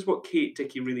beautifully, and this is what Kate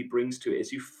Dickey really brings to it,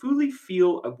 is you fully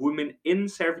feel a woman in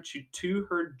servitude to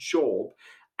her job,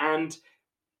 and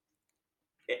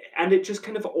and it just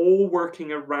kind of all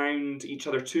working around each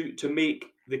other to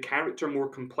make the character more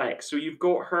complex. So you've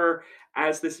got her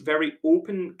as this very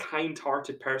open,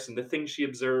 kind-hearted person. The things she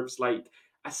observes, like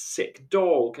a sick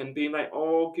dog, and being like,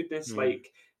 "Oh goodness, Mm.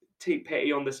 like take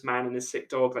pity on this man and his sick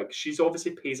dog." Like she's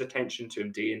obviously pays attention to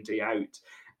him day in day out,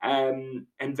 and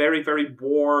very very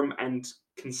warm and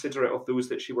considerate of those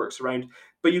that she works around.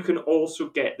 But you can also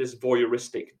get this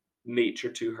voyeuristic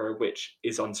nature to her, which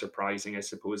is unsurprising, I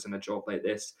suppose, in a job like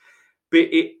this. But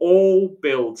it all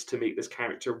builds to make this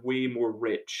character way more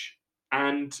rich.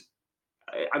 And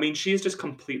I mean, she is just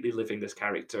completely living this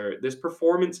character. This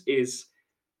performance is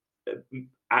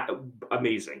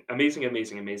amazing, amazing,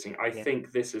 amazing, amazing. I Yeah.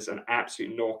 think this is an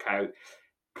absolute knockout.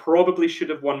 Probably should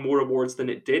have won more awards than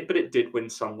it did, but it did win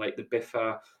some, like the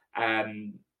BIFA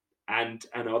um, and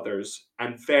others,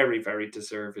 and very, very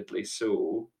deservedly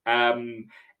so.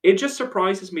 it just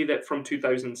surprises me that from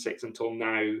 2006 until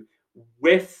now,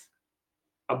 with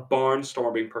a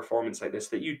barnstorming performance like this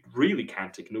that you really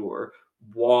can't ignore,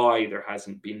 why there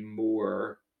hasn't been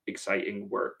more exciting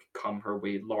work come her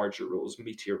way, larger roles,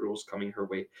 meteor roles coming her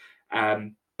way.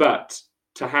 But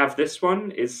to have this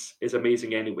one is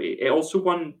amazing anyway. It also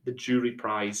won the jury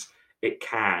prize at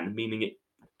Cannes, meaning it,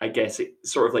 I guess, it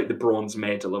sort of like the bronze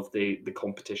medal of the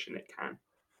competition at Cannes.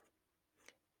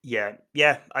 Yeah,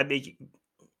 yeah. I mean,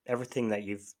 everything that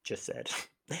you've just said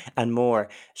and more.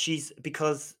 She's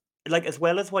because like as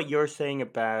well as what you're saying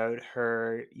about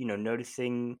her,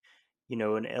 noticing,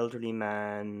 an elderly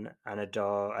man and a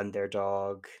dog and their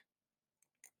dog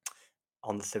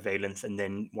on the surveillance and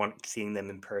then seeing them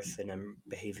in person and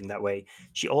behaving that way.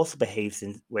 She also behaves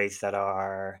in ways that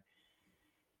are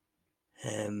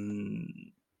um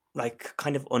like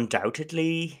kind of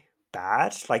undoubtedly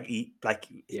bad, like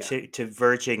Yeah. to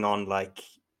verging on like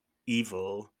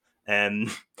evil. Um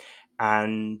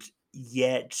and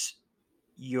yet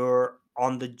you're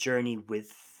on the journey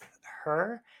with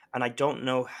her, and I don't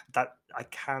know that I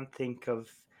can't think of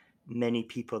many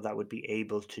people that would be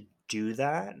able to do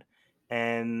that.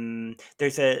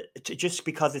 There's just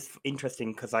because it's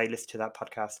interesting because I listened to that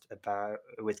podcast about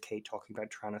with Kate talking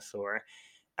about Tyrannosaur,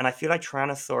 and I feel like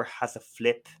Tyrannosaur has a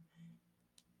flip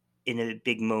in a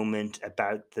big moment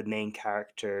about the main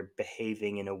character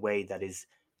behaving in a way that is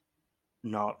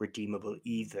not redeemable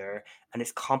either, and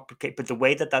it's complicated, but the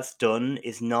way that that's done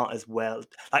is not as well.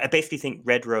 Like, I basically think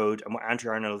Red Road and what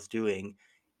Andrew Arnold is doing,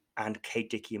 and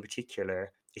Kate Dickie in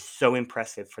particular, is so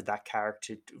impressive for that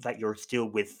character that you're still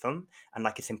with them, and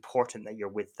like it's important that you're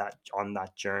with that on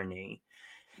that journey.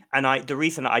 And the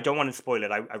reason I don't want to spoil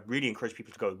it, I really encourage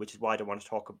people to go, which is why I don't want to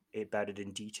talk about it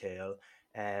in detail.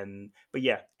 But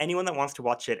yeah, anyone that wants to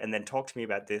watch it and then talk to me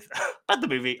about this, about the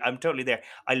movie, I'm totally there.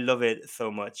 I love it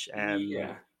so much.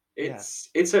 Yeah. Yeah.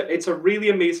 It's a really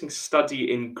amazing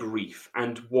study in grief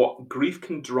and what grief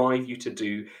can drive you to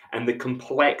do, and the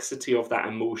complexity of that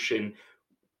emotion,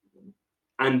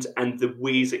 and the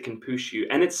ways it can push you.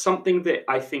 And it's something that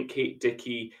I think Kate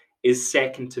Dickie is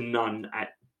second to none at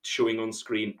showing on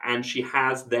screen. And she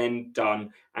has then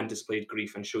done and displayed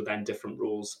grief and showed that in different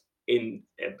roles in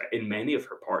many of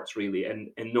her parts, really, and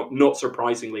not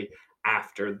surprisingly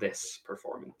after this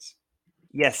performance.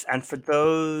 Yes, and for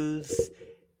those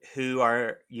who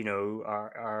are,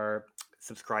 are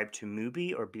subscribed to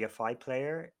Mubi or BFI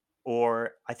Player,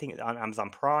 or I think on Amazon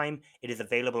Prime, it is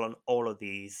available on all of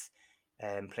these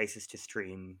places to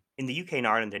stream in the UK and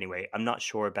Ireland. Anyway, I'm not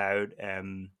sure about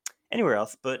anywhere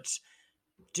else, but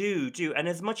do. And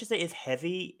as much as it is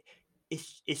heavy,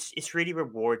 it's really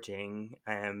rewarding.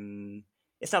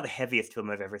 It's not the heaviest film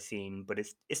I've ever seen, but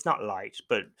it's not light.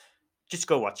 But just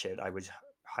go watch it. I would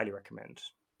highly recommend.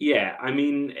 Yeah, I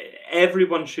mean,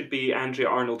 everyone should be Andrea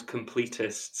Arnold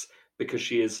completists because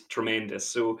she is tremendous.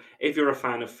 So if you're a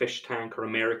fan of Fish Tank or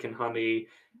American Honey,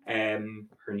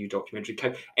 her new documentary,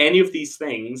 any of these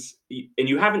things, and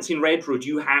you haven't seen Red Road,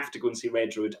 you have to go and see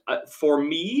Red Road. For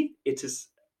me, it is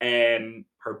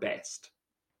her best.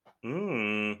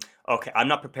 Okay, I'm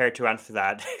not prepared to answer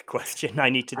that question. I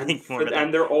need to think more about that.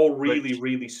 And they're all But really,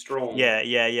 really strong.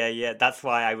 yeah. That's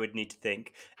why I would need to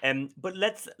think. But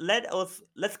let's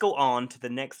go on to the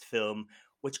next film,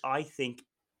 which I think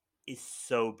is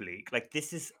so bleak. Like,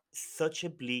 this is such a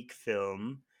bleak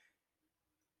film.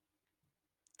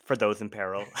 For Those in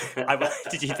Peril.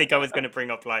 Did you think I was going to bring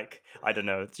up, like, I don't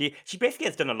know? She basically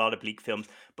has done a lot of bleak films,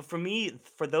 but for me,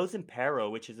 For Those in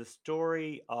Peril, which is a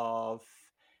story of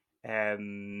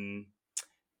um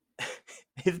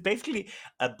it's basically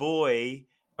a boy,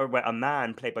 or well, a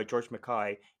man played by George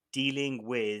Mackay, dealing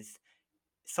with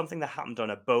something that happened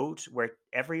on a boat where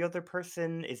every other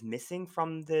person is missing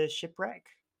from the shipwreck.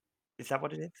 Is that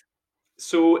what it is?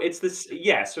 So it's this,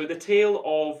 yeah. So the tale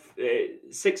of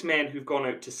six men who've gone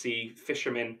out to sea,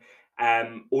 fishermen.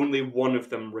 Only one of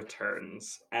them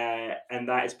returns, and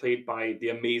that is played by the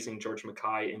amazing George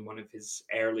Mackay in one of his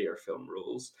earlier film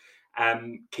roles.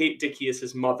 Kate Dickie is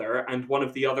his mother, and one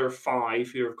of the other five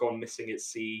who have gone missing at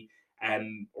sea,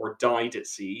 or died at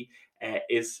sea,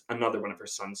 is another one of her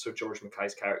sons. So George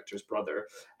Mackay's character's brother.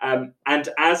 And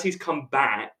as he's come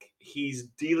back, he's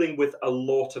dealing with a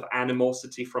lot of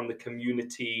animosity from the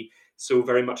community. So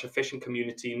very much a fishing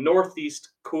community,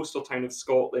 northeast coastal town of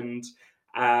Scotland.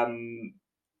 And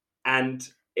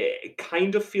it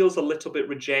kind of feels a little bit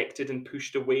rejected and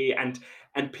pushed away, and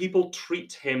people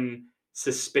treat him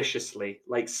suspiciously,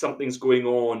 like something's going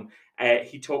on.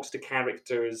 He talks to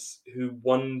characters who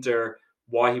wonder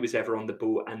why he was ever on the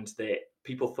boat, and that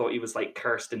people thought he was like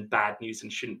cursed and bad news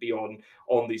and shouldn't be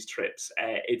on these trips.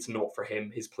 It's not for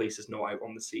him. His place is not out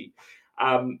on the sea.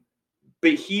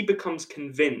 But he becomes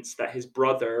convinced that his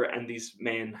brother and these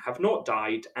men have not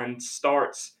died and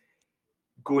starts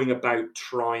going about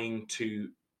trying to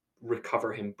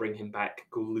recover him, bring him back,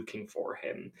 go looking for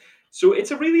him. So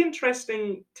it's a really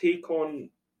interesting take on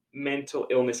mental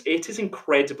illness. It is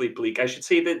incredibly bleak. I should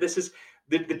say that this is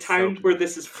the town where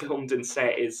this is filmed and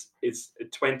set is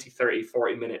 20, 30,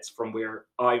 40 minutes from where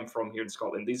I'm from here in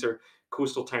Scotland. These are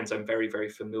coastal towns I'm very, very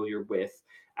familiar with.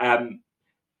 And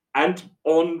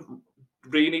on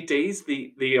rainy days,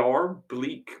 they are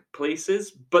bleak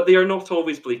places, but they are not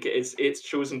always bleak. It's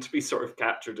chosen to be sort of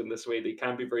captured in this way. They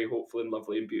can be very hopeful and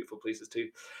lovely and beautiful places too.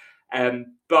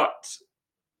 But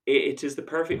it is the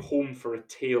perfect home for a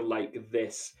tale like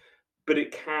this, but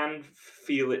it can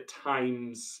feel at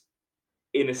times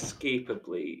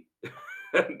inescapably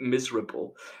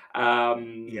miserable.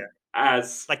 Yeah.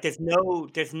 As Like there's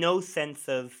no sense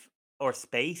of or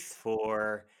space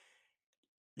for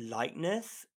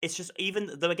lightness. It's just,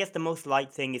 even though I guess the most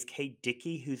light thing is Kate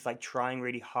Dickie, who's like trying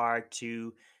really hard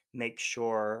to make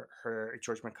sure her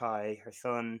George Mackay, her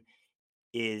son,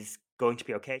 is going to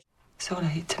be okay. It's all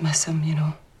right to miss him, you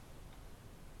know.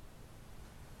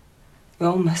 We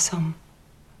all miss him.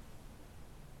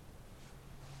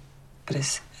 But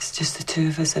it's just the two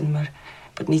of us, and we're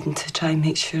needing to try and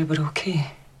make sure we're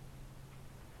okay.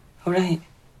 All right.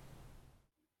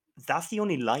 That's the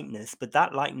only lightness, but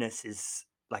that lightness is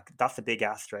like, that's a big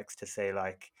asterisk to say,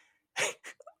 like,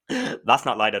 that's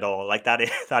not light at all. Like that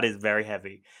is very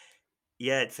heavy.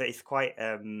 Yeah, it's quite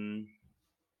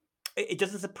it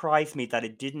doesn't surprise me that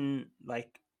it didn't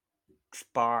like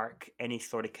spark any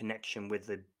sort of connection with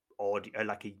the audience,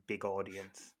 like a big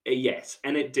audience. Yes,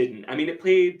 and it didn't. I mean, it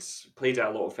played at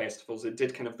a lot of festivals. It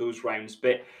did kind of those rounds,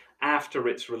 but after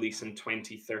its release in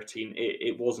 2013,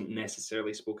 it wasn't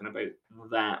necessarily spoken about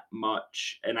that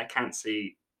much. And I can't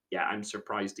say, yeah, I'm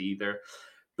surprised either.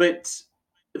 But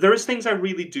there is things I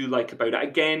really do like about it.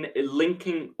 Again,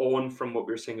 linking on from what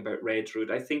we were saying about Red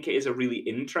Road, I think it is a really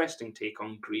interesting take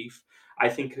on grief. I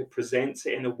think it presents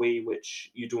it in a way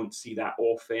which you don't see that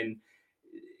often.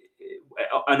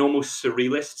 An almost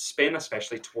surrealist spin,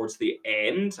 especially towards the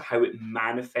end, how it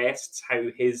manifests, how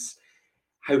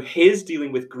his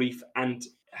dealing with grief and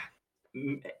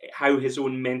how his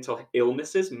own mental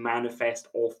illnesses manifest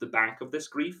off the back of this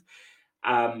grief.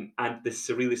 And the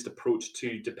surrealist approach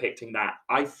to depicting that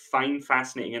I find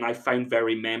fascinating and I found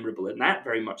very memorable, and that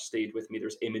very much stayed with me.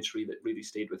 There's imagery that really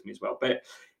stayed with me as well. But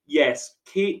yes,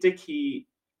 Kate Dickie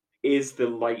is the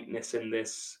lightness in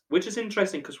this, which is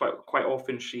interesting because quite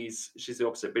often she's the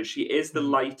opposite, but she is the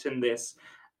light in this,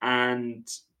 and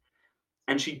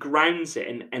she grounds it,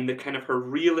 and the kind of her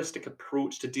realistic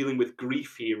approach to dealing with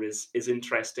grief here is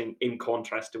interesting in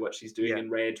contrast to what she's doing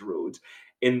in Red Road,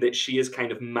 in that she is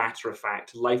kind of matter of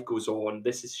fact. Life goes on.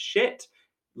 This is shit.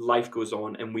 Life goes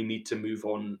on, and we need to move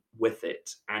on with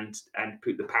it, and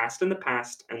put the past in the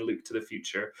past and look to the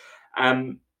future.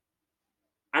 And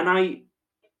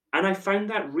I found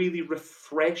that really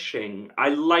refreshing. I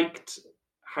liked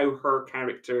how her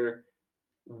character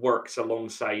works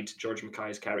alongside George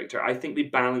Mackay's character. I think they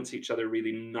balance each other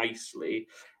really nicely.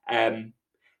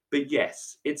 But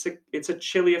yes, it's a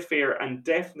chilly affair and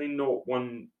definitely not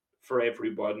one for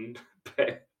everyone.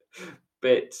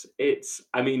 But it's,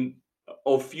 I mean,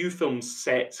 of few films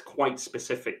set quite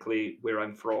specifically where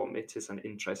I'm from, it is an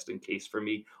interesting case for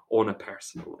me on a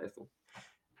personal level.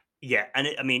 Yeah, and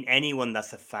I mean, anyone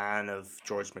that's a fan of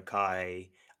George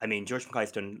Mackay, I mean, George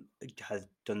Mackay has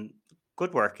done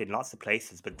good work in lots of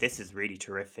places, but this is really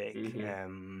terrific.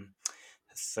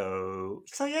 So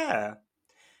yeah,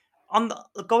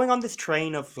 going on this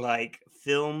train of like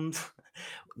films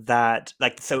that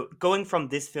like, so going from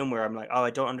this film where I'm like, oh,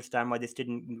 I don't understand why this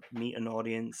didn't meet an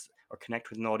audience or connect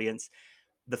with an audience.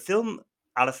 The film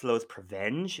Alice Lowe's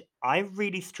Prevenge, I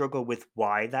really struggle with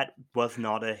why that was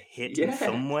not a hit in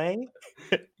some way.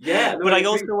 Yeah, no, but I agree.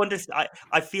 also understand.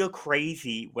 I feel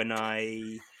crazy when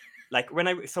I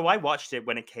watched it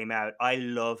when it came out. I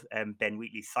love Ben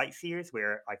Wheatley's Sightseers,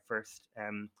 where I first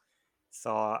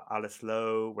saw Alice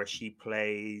Lowe, where she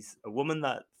plays a woman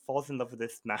that falls in love with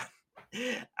this man,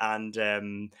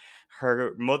 and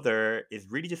her mother is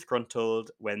really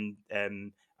disgruntled when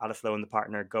Alice Lowe and the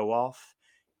partner go off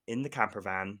in the camper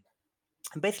van,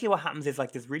 and basically what happens is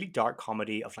like this really dark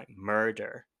comedy of like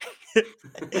murder,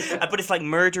 but it's like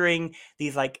murdering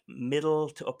these like middle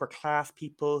to upper class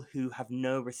people who have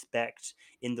no respect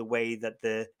in the way that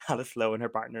the Alice Lowe and her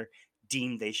partner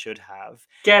deemed they should have.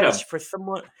 Get Which him. for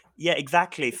someone, yeah,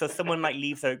 exactly. So someone like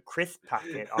leaves a crisp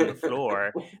packet on the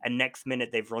floor, and next minute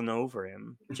they've run over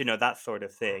him. Do you know, that sort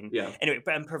of thing? Yeah. Anyway,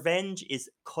 and Prevenge is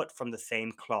cut from the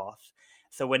same cloth.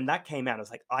 So when that came out, I was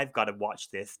like, I've got to watch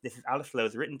this. This is Alice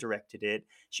Lowe's written, directed it.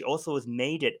 She also has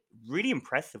made it really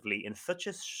impressively in such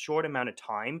a short amount of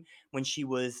time when she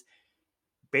was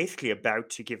basically about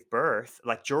to give birth.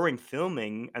 Like during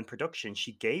filming and production,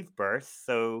 she gave birth.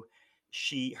 So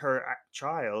her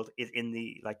child is in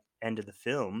the like end of the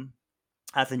film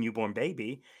as a newborn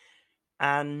baby.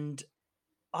 And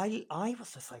I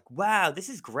was just like, wow, this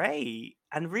is great.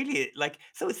 And really, like,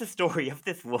 so it's the story of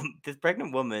this this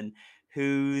pregnant woman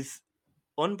whose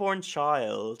unborn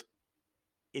child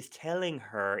is telling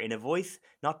her in a voice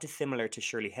not dissimilar to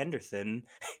Shirley Henderson,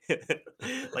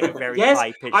 like a very Yes,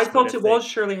 high pitched I sort thought of it thing. was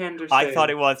Shirley I thought Henderson.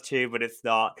 it was too, but it's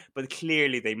not. But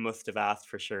clearly, they must have asked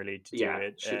for Shirley to do Yeah,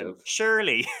 it. should have.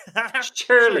 Shirley, Surely it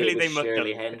surely was they must have.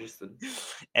 Shirley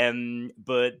Henderson.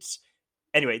 But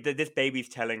anyway, this baby's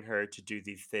telling her to do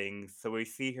these things. So we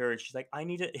see her, and she's like, "I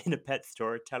need it in a pet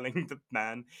store," telling the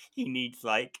man he needs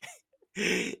like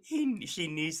she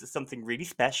needs something really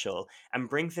special, and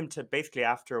brings him to basically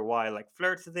after a while, like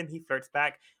flirts with him. He flirts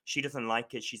back. She doesn't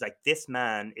like it. She's like, "This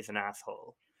man is an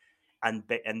asshole," and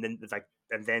then it's like,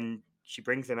 and then she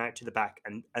brings him out to the back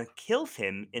and kills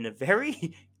him in a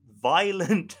very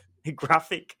violent,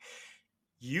 graphic,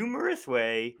 humorous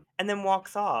way, and then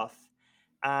walks off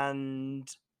and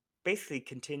basically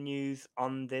continues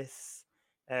on this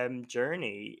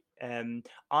journey.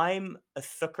 I'm a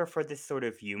sucker for this sort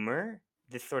of humor,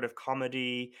 this sort of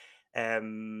comedy.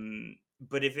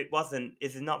 But if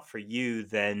it's not for you,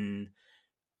 then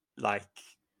like,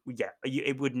 yeah,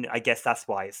 it wouldn't. I guess that's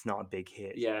why it's not a big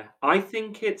hit. Yeah, I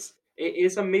think it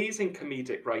is amazing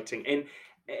comedic writing, and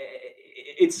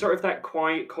it's sort of that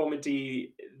quiet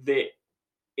comedy that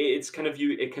it's kind of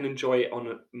it can enjoy it on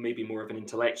a, maybe more of an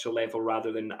intellectual level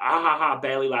rather than ah ha ha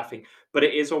belly laughing, but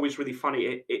it is always really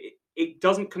funny. It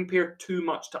doesn't compare too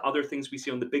much to other things we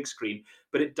see on the big screen,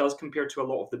 but it does compare to a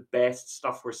lot of the best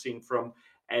stuff we're seeing from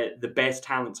the best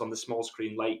talents on the small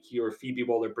screen, like your Phoebe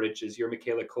Waller-Bridges, your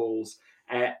Michaela Coles,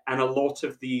 and a lot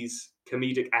of these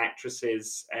comedic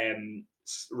actresses,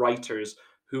 writers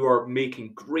who are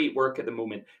making great work at the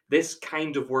moment. This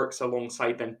kind of works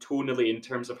alongside them tonally in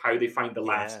terms of how they find the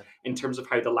laughs, Yeah. in terms of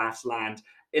how the laughs land,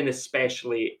 and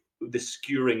especially the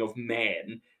skewering of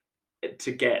men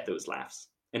to get those laughs.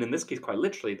 And in this case, quite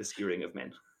literally, the skewering of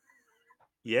men.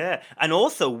 Yeah, and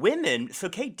also women. So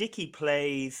Kate Dickie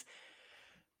plays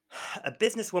a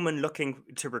businesswoman looking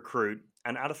to recruit,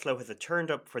 and Alice Lowe has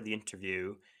turned up for the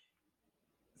interview.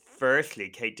 Firstly,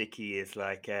 Kate Dickie is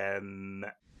like,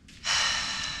 To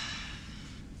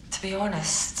be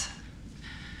honest,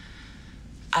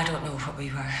 I don't know what we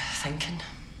were thinking.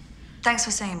 Thanks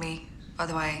for seeing me, by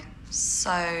the way.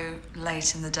 So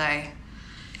late in the day.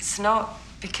 It's not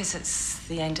because it's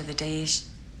the end of the day,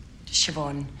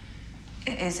 Siobhan.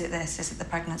 Is it this? Is it the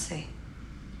pregnancy?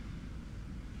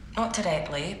 Not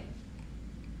directly,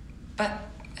 but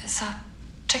it's a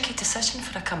tricky decision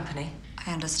for a company.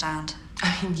 I understand.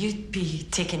 I mean, you'd be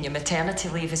taking your maternity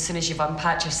leave as soon as you've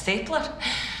unpacked your stapler,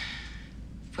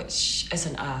 which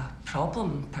isn't a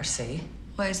problem per se.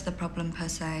 What is the problem per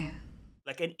se?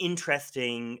 like an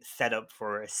interesting setup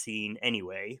for a scene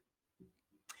anyway.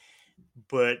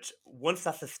 But once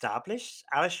that's established,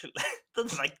 Alice,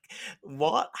 like,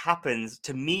 what happens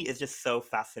to me is just so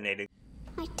fascinating.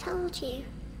 I told you.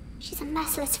 She's a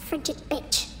merciless, frigid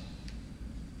bitch.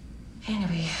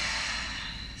 Anyway,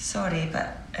 sorry,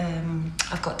 but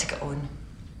I've got to get on.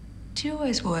 Do you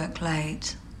always work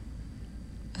late?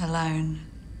 Alone?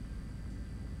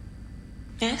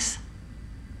 Yes.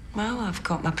 Well, I've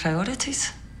got my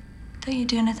priorities. Don't you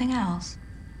do anything else?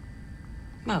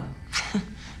 Well,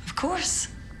 of course.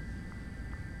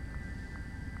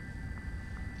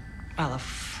 Well,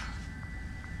 I've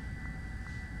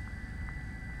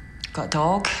got a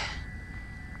dog.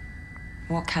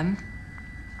 Walk him.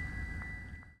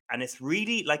 And it's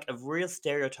really like a real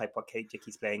stereotype what Kate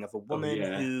Dickie's playing of a woman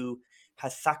who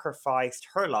has sacrificed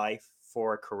her life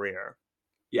for a career.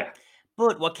 Yeah.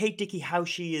 But what Kate Dickie, how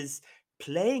she is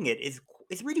playing it is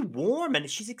really warm, and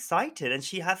she's excited, and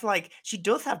she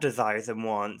does have desires and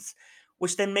wants,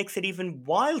 which then makes it even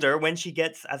wilder when she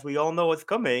gets, as we all know what's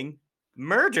coming,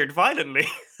 murdered violently.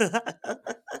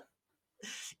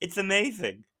 It's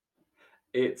amazing.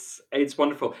 It's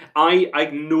wonderful. I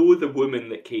know the woman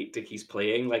that Kate Dickie's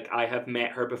playing. Like, I have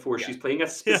met her before. Yeah. She's playing a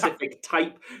specific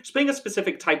type. She's playing a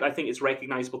specific type I think is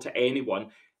recognizable to anyone.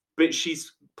 But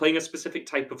she's playing a specific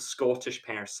type of Scottish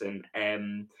person.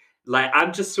 Like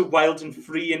I'm just so wild and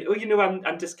free, and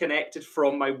I'm disconnected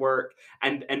from my work,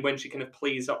 and when she kind of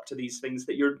plays up to these things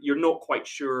that you're not quite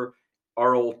sure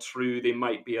are all true, they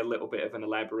might be a little bit of an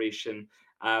elaboration,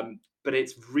 but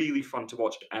it's really fun to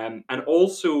watch, and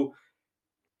also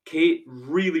Kate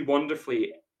really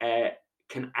wonderfully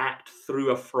can act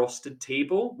through a frosted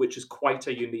table, which is quite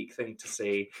a unique thing to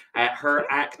say. Her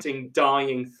acting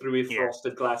dying through a Yeah.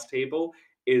 frosted glass table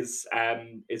is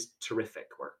terrific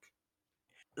work.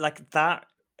 Like that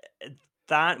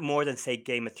more than say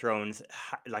Game of Thrones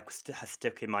has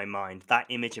stuck in my mind. That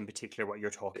image in particular, what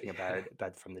you're talking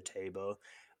about from the table.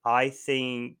 I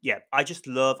think, yeah, I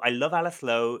love Alice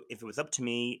Lowe. If it was up to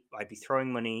me, I'd be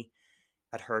throwing money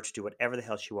at her to do whatever the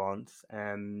hell she wants.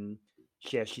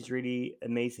 Yeah, she's really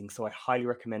amazing. So I highly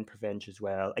recommend Revenge as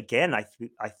well. Again, I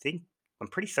think I'm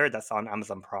pretty certain that's on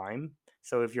Amazon Prime.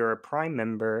 So if you're a Prime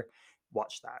member,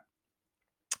 watch that.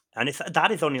 And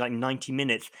that is only like 90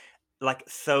 minutes, like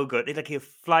so good. It's like you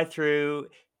fly through.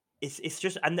 It's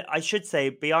just, and I should say,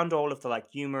 beyond all of the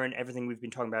like humor and everything we've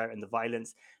been talking about and the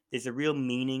violence, there's a real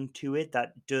meaning to it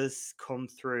that does come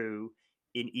through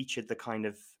in each of the kind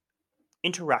of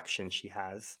interactions she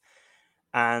has.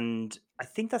 And I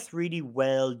think that's really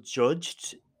well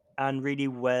judged and really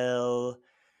well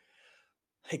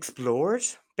explored.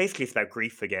 Basically, it's about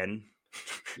grief again.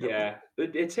 Yeah,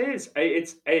 it is.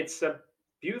 It's a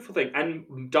beautiful thing,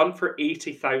 and done for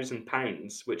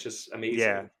 £80,000, which is amazing.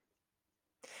 Yeah.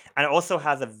 And it also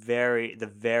has the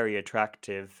very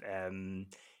attractive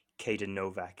Caden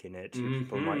Novak in it, who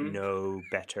people might know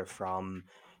better from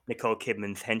Nicole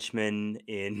Kidman's henchman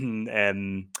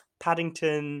in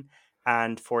Paddington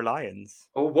and Four Lions.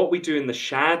 Oh, What We Do in the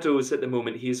Shadows at the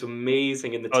moment. He's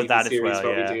amazing in the TV that as series well,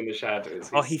 What We yeah. Do in the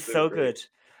Shadows. He's so good.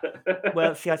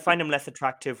 Well, see, I find him less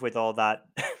attractive with all that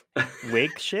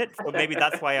wig shit. So maybe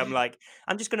that's why I'm like,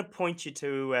 I'm just going to point you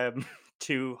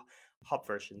to hot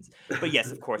versions. But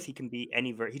yes, of course, he can be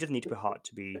any he doesn't need to be hot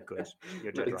to be good.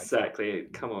 You're dead right. Exactly.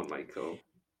 Come on, Michael.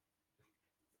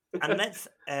 And let's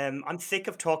I'm sick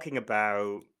of talking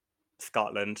about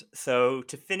Scotland. So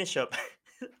to finish up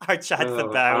our chats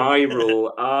about I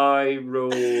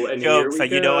roll. And jokes, here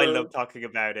we so go. I love talking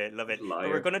about it. Love it. Liar. But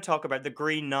we're going to talk about The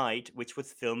Green Knight, which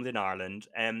was filmed in Ireland.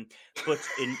 But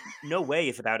in no way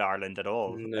is about Ireland at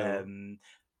all. No.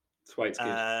 That's why it's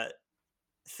good.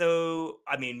 So,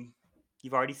 I mean,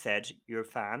 you've already said you're a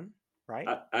fan, right?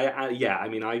 Yeah, I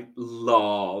mean, I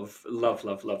love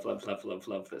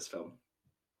this film.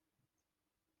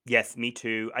 Yes, me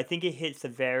too. I think it hits a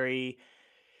very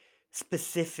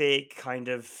specific kind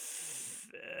of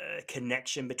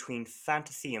connection between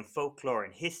fantasy and folklore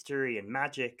and history and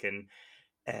magic and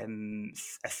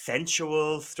a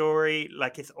sensual story.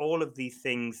 Like it's all of these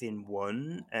things in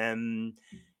one.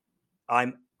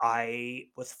 I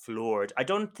was floored. I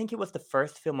don't think it was the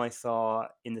first film I saw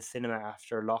in the cinema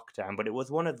after lockdown, but it was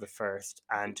one of the first,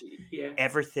 and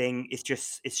everything is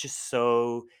it's just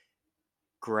so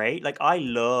great. Like I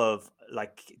love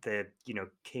like the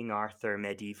King Arthur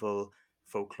medieval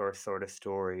folklore sort of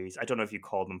stories. I don't know if you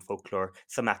call them folklore.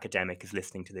 Some academic is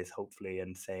listening to this hopefully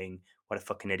and saying what a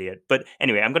fucking idiot. But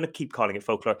anyway, I'm going to keep calling it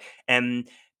folklore.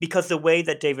 Because the way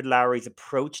that David Lowery's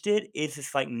approached it is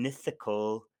this like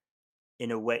mythical in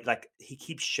a way, like he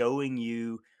keeps showing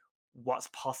you what's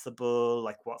possible,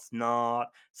 like what's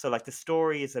not. So like the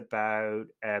story is about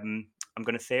I'm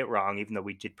going to say it wrong even though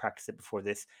we did practice it before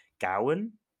this.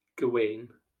 Gawain,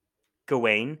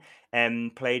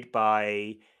 played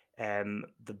by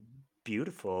the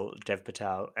beautiful Dev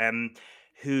Patel,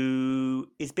 who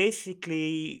is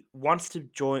basically wants to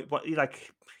join.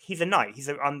 He's a knight. He's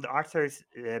on Arthur's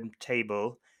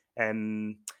table,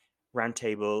 round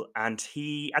table, and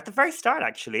he at the very start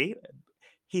actually,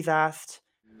 he's asked,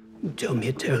 "Tell me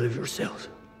a tale of yourself,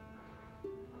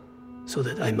 so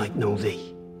that I might know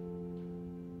thee."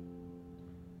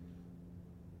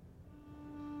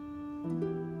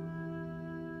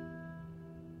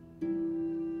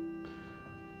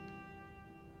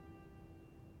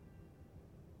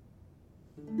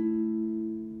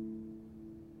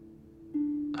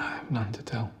 I have none to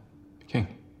tell, King.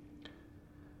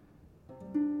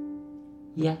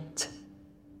 Yet.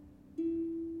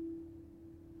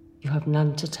 You have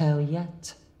none to tell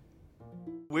yet.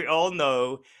 We all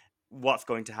know what's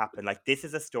going to happen. Like, this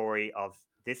is a story of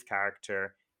this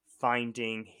character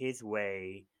finding his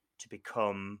way to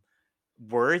become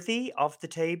worthy of the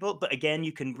table. But again,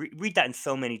 you can read that in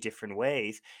so many different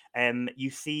ways. You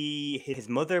see his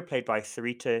mother, played by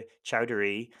Sarita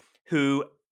Chowdhury, who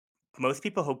most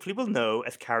people hopefully will know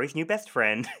as Carrie's new best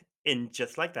friend in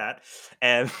Just Like That.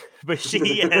 But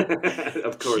she,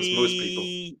 of course, most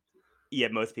people. Yeah,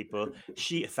 most people.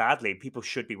 Sadly, people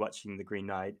should be watching The Green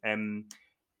Knight.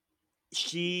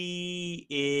 She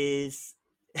is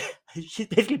she's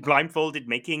basically blindfolded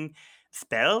making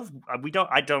spells.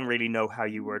 I don't really know how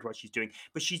you word what she's doing,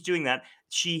 but she's doing that.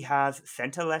 She has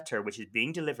sent a letter which is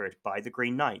being delivered by the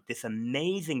Green Knight, this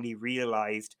amazingly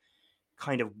realized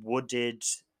kind of wooded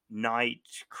night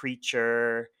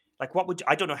creature. Like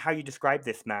I don't know how you describe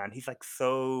this man. He's like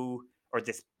or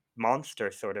this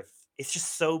monster sort of. It's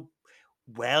just so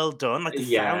well done, like the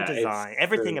sound Yeah, it's design, so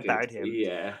everything good. about him.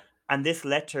 Yeah. And this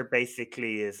letter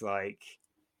basically is like,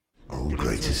 O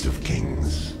greatest of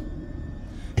kings,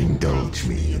 indulge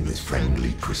me in this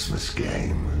friendly Christmas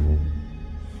game.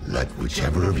 Let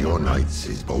whichever of your knights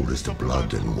is boldest of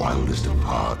blood and wildest of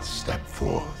hearts step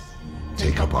forth,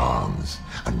 take up arms,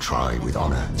 and try with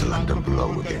honor to land a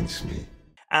blow against me.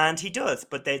 And he does,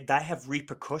 but they have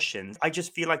repercussions. I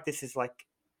just feel like this is like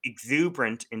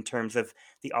exuberant in terms of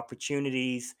the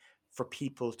opportunities for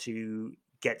people to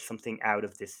get something out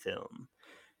of this film.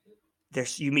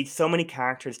 You meet so many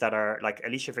characters that are like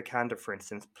Alicia Vikander, for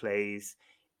instance, plays.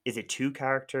 Is it two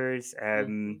characters?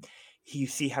 You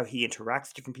see how he interacts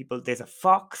with different people. There's a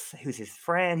fox who's his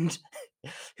friend,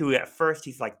 who at first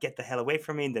he's like, "Get the hell away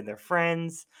from me," and then they're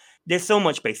friends. There's so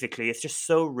much basically. It's just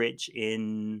so rich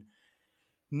in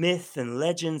myth and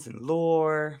legends and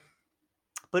lore.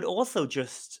 But also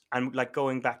just, and like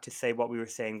going back to say what we were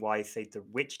saying, why say The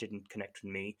Witch didn't connect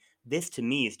with me. This to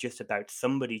me is just about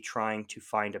somebody trying to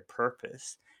find a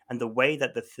purpose, and the way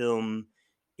that the film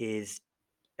is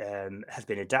has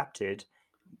been adapted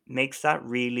makes that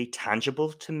really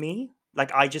tangible to me.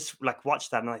 Like I just like watch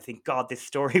that and I think, God, this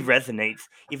story resonates,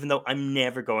 even though I'm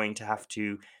never going to have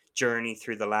to journey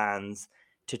through the lands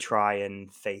to try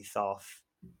and face off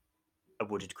a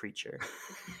wooded creature.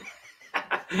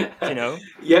 You know?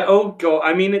 Yeah, oh god.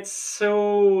 I mean, it's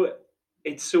so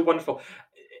wonderful.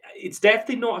 It's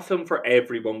definitely not a film for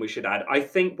everyone, we should add. I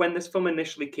think when this film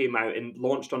initially came out and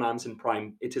launched on Amazon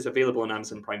Prime, it is available on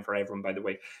Amazon Prime for everyone, by the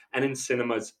way, and in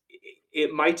cinemas,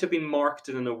 it might have been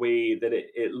marketed in a way that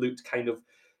it looked kind of,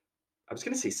 I was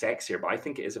going to say sexier, but I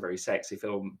think it is a very sexy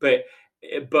film. But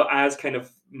as kind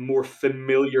of more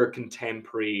familiar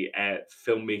contemporary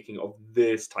filmmaking of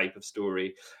this type of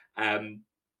story,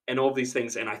 and all these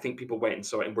things, and I think people went and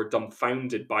saw it and were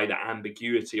dumbfounded by the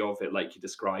ambiguity of it, like you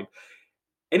described.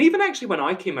 And even actually, when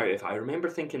I came out of it, I remember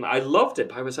thinking I loved it,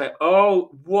 but I was like,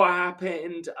 "Oh, what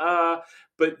happened?"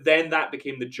 But then that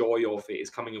became the joy of it, is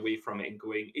coming away from it and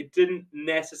going, "It didn't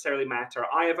necessarily matter.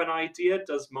 I have an idea.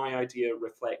 Does my idea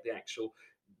reflect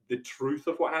the truth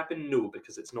of what happened? No,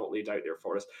 because it's not laid out there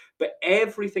for us." But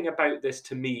everything about this,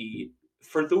 to me,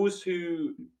 for those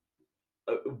who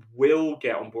will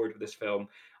get on board with this film,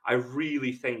 I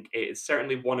really think it is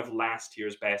certainly one of last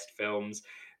year's best films.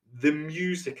 The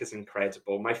music is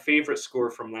incredible. My favorite score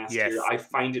from last year. Yes. I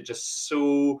find it just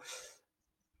so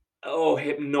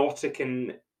hypnotic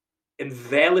and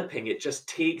enveloping. It just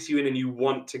takes you in and you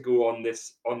want to go on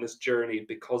this journey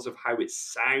because of how it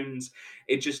sounds.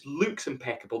 It just looks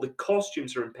impeccable. The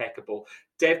costumes are impeccable.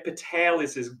 Dev Patel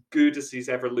is as good as he's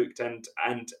ever looked and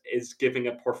is giving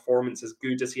a performance as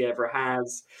good as he ever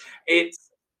has.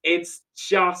 It's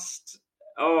just,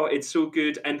 it's so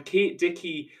good. And Kate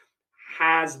Dickie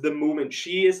has the moment.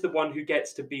 She is the one who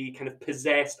gets to be kind of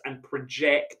possessed and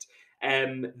project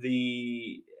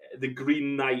the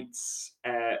Green Knight's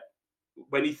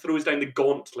when he throws down the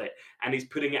gauntlet and he's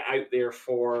putting it out there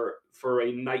for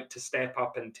a knight to step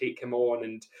up and take him on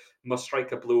and must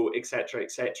strike a blow, etc.,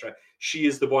 etc. She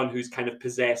is the one who's kind of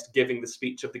possessed, giving the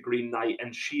speech of the Green Knight,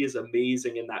 and she is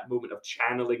amazing in that moment of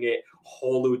channeling it,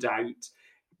 hollowed out.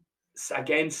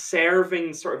 Again,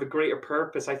 serving sort of a greater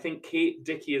purpose. I think Kate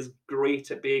Dickie is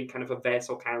great at being kind of a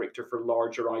vessel character for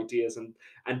larger ideas and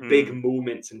big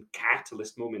moments and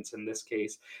catalyst moments in this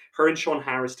case. Her and Sean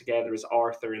Harris together as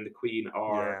Arthur and the Queen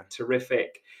are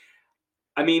terrific.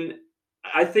 I mean,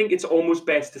 I think it's almost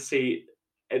best to say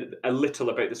a little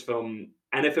about this film,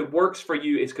 and if it works for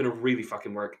you, it's going to really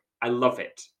fucking work. I love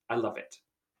it. I love it.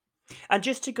 And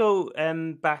just to go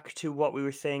back to what we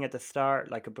were saying at the start,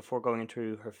 like before going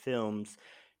into her films,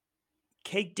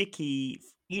 Kate Dickie,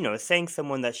 is saying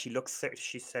someone that she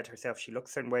said herself, she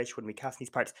looks a certain way, she wouldn't be cast in these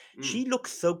parts. She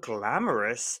looks so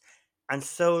glamorous and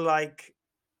so like,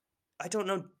 I don't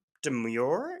know,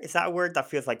 demure? Is that a word? That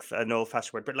feels like an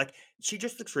old-fashioned word, but like, she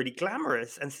just looks really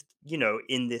glamorous and,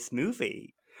 in this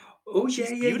movie. Oh,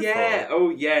 She's yeah. beautiful. Oh,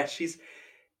 yeah.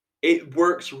 It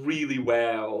works really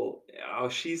well.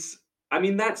 I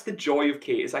mean, that's the joy of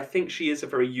Kate, is I think she is a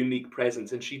very unique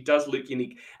presence and she does look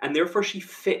unique, and therefore she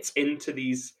fits into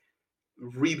these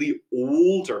really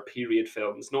older period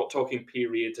films, not talking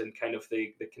period and kind of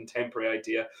the contemporary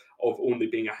idea of only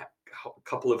being a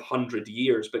couple of 100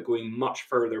 years, but going much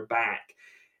further back.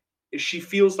 She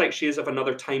feels like she is of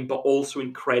another time, but also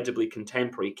incredibly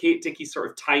contemporary. Kate Dickie's sort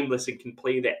of timeless and can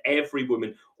play the every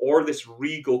woman or this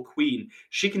regal queen.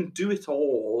 She can do it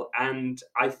all, and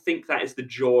I think that is the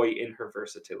joy in her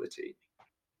versatility.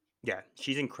 Yeah,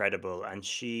 she's incredible, and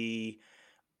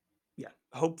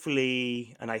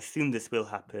hopefully, and I assume this will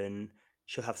happen,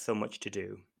 she'll have so much to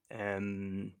do.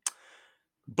 And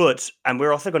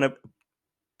we're also going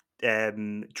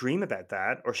to dream about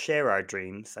that, or share our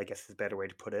dreams, I guess is a better way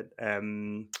to put it,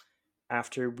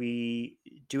 after we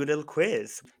do a little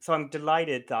quiz. So I'm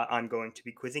delighted that I'm going to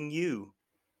be quizzing you.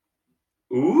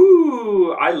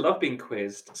 Ooh, I love being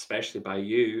quizzed, especially by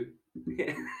you.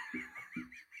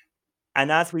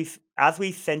 And as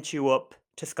we sent you up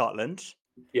to Scotland,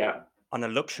 on a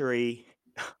luxury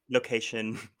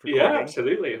location recording, Yeah,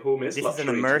 absolutely. Home is this is an luxury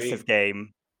to me. immersive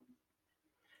game.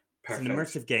 Perfect. It's an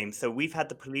immersive game. So we've had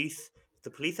the police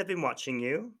have been watching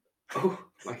you. Oh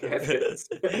my heavens.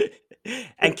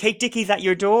 And Kate Dickie's at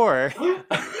your door.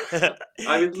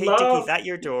 I would Kate love. Dickie's at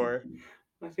your door.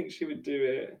 I think she would do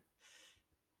it.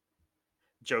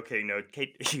 Joking, no,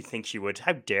 Kate, you think she would?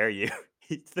 How dare you?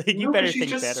 You No, better she's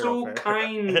think just better so of her.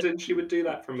 kind, and she would do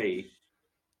that for me.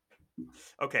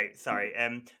 Okay, sorry.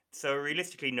 So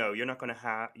realistically, no, you're not going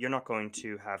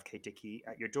to have Kate Dickie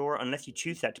at your door unless you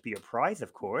choose that to be your prize,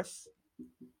 of course.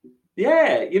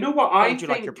 Yeah, you know what? How I would you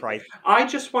like think your prize? I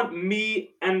just want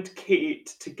me and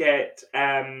Kate to get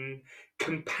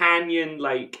companion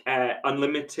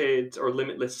unlimited or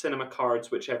limitless cinema cards,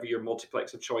 whichever your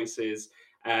multiplex of choice is.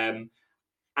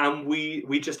 And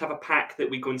we just have a pack that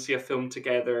we go and see a film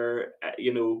together,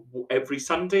 every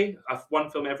Sunday. Have one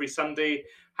film every Sunday,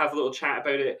 have a little chat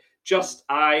about it.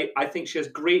 I think she has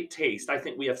great taste. I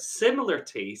think we have similar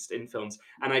taste in films.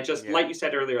 And I just, like you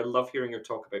said earlier, I love hearing her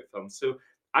talk about films. So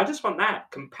I just want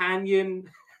that companion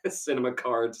cinema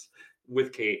cards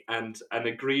with Kate and an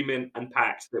agreement and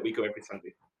pact that we go every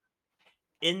Sunday.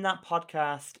 In that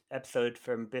podcast episode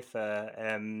from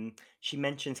Biffa, she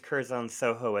mentions Curzon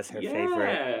Soho as her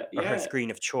favorite, or her screen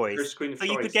of choice. Her screen of so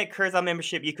choice. You could get Curzon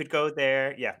membership. You could go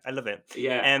there. Yeah, I love it.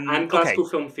 Yeah, and Glasgow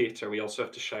Film Theatre. We also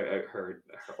have to shout out her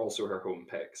home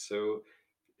pick. So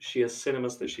she has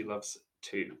cinemas that she loves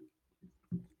too.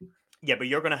 Yeah, but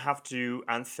you're going to have to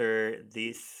answer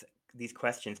these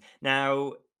questions.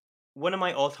 Now, one of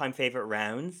my all-time favorite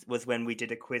rounds was when we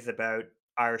did a quiz about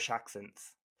Irish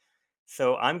accents.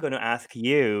 So I'm going to ask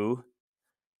you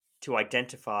to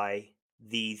identify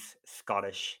these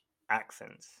Scottish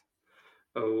accents.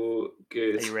 Oh,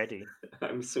 good. Are you ready?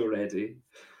 I'm so ready.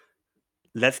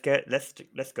 Let's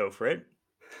go for it.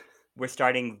 We're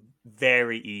starting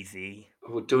very easy.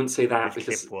 Oh, don't say that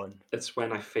because clip one. It's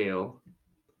when I fail.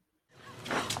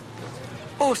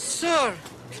 Oh, sir!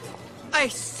 I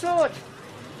saw it!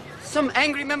 Some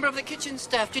angry member of the kitchen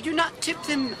staff. Did you not tip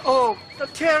them? Oh, the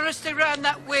terrorists, they ran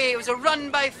that way. It was a run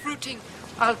by fruiting.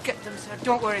 I'll get them, sir.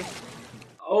 Don't worry.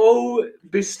 Oh,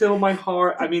 be still my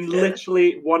heart. I mean,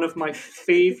 literally one of my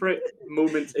favourite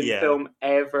moments in film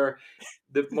ever.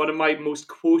 One of my most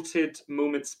quoted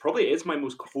moments, probably is my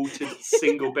most quoted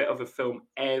single bit of a film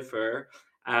ever.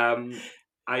 In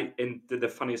the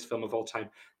funniest film of all time.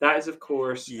 That is, of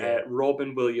course,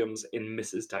 Robin Williams in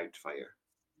Mrs. Doubtfire.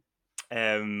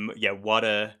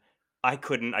 I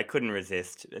couldn't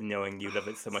resist knowing you love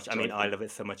it so much. I mean, I love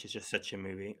it so much. It's just such a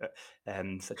movie,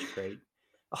 such a great.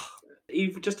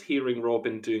 Even just hearing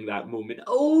Robin doing that moment,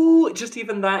 just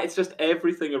even that, it's just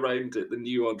everything around it. The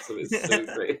nuance of it is so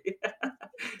great.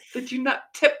 Did you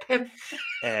not tip him?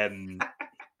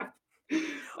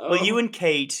 Well, you and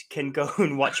Kate can go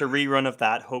and watch a rerun of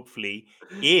that, hopefully,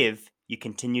 if you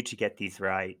continue to get these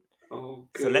right. Oh,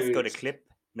 good. So let's go to clip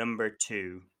number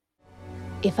 2.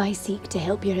 If I seek to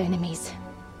help your enemies,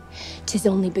 'tis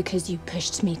only because you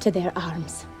pushed me to their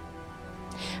arms.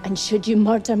 And should you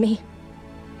murder me,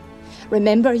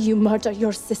 remember you murder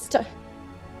your sister.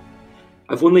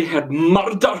 I've only had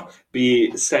murder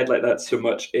be said like that so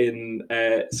much in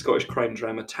Scottish crime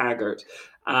drama Taggart.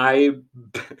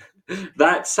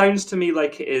 That sounds to me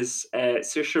like it is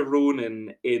Saoirse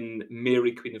Ronan in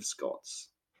Mary, Queen of Scots.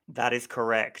 That is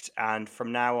correct. And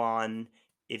from now on,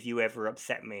 if you ever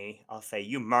upset me, I'll say,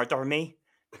 you murder me,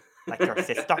 like your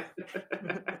sister.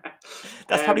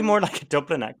 That's probably more like a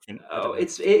Dublin accent.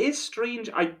 It is strange.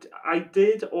 I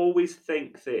did always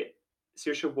think that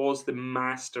Saoirse was the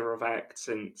master of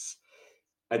accents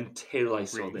until I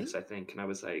saw this, I think. And I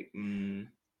was like,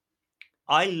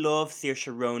 I love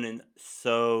Saoirse Ronan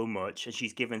so much, and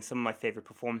she's given some of my favourite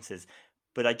performances.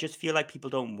 but I just feel like people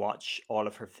don't watch all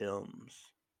of her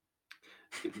films.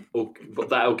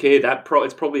 Okay,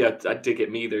 it's probably a dig at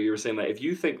me there. You were saying that if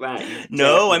you think that, you've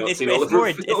No, definitely not seen all it's of her more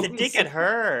it's a dig films. at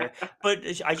her. But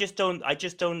I just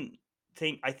don't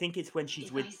think I think it's when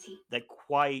she's with like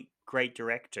quite great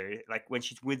director, like when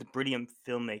she's with brilliant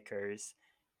filmmakers,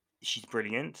 she's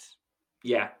brilliant.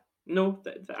 Yeah. No,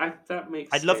 that makes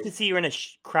I'd love sense. to see her in a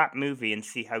crap movie and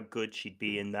see how good she'd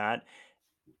be in that.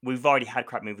 We've already had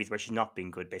crap movies where she's not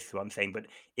been good, basically what I'm saying. But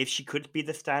if she could be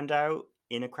the standout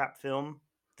in a crap film,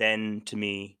 then to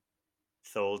me,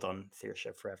 sold on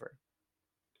Saoirse forever.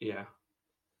 Yeah.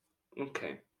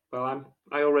 Okay. Well,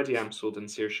 I already am sold on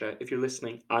Saoirse. If you're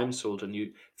listening, I'm sold on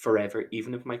you forever,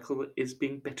 even if Michael is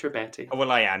being bitter Betty. Oh,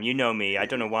 well, I am. You know me. I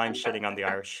don't know why I'm shitting on the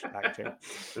Irish actor.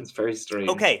 That's very strange.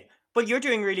 Okay, but you're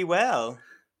doing really well.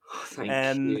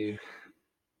 Thank you.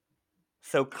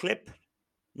 So, clip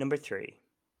number 3.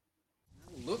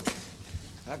 Look,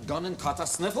 I've gone and caught a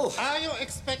sniffle. Are you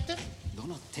expected? Do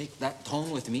not take that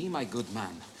tone with me, my good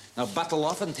man. Now battle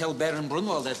off and tell Baron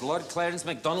Brunwald that Lord Clarence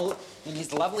MacDonald and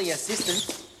his lovely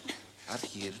assistant are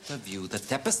here to view the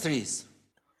tapestries.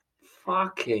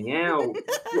 Fucking hell.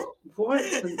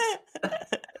 What?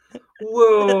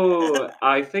 Whoa.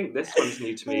 I think this one's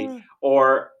new to me.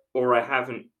 Or I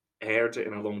haven't heard it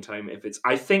in a long time.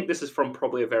 I think this is from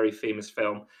probably a very famous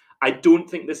film. I don't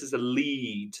think this is a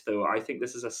lead, though. I think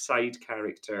this is a side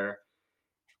character.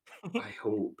 I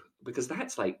hope. Because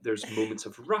that's like, there's moments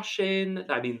of rushing.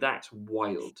 I mean, that's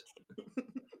wild.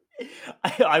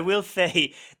 I will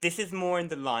say, this is more in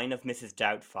the line of Mrs.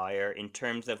 Doubtfire in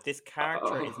terms of this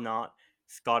character is not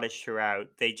Scottish throughout.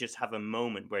 They just have a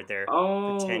moment where they're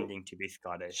pretending to be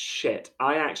Scottish. Shit.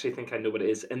 I actually think I know what it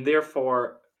is. And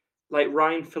therefore, like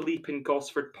Ryan Philippe in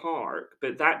Gosford Park,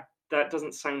 but that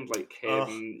doesn't sound like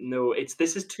him. No,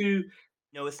 this is too...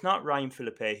 No, it's not Ryan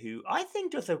Philippe, who I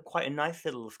think does quite a nice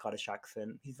little Scottish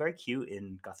accent. He's very cute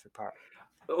in Gosford Park.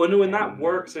 Oh no, and that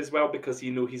works as well because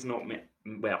he's not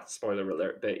well. Spoiler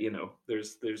alert, but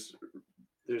there's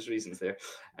reasons there.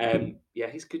 Yeah,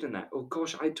 he's good in that. Oh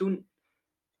gosh, I don't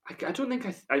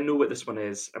think I know what this one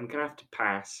is. I'm gonna have to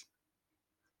pass.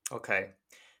 Okay,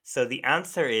 so the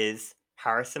answer is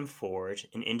Harrison Ford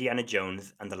in Indiana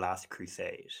Jones and the Last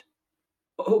Crusade.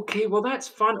 Okay, well that's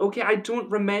fun. Okay, I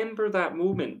don't remember that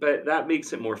moment, but that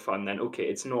makes it more fun then. Okay,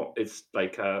 it's not. It's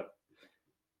like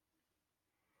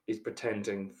he's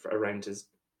pretending around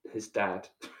his dad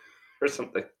or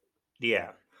something.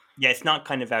 Yeah, it's not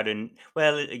kind of out in.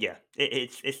 Well, yeah,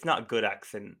 it's not a good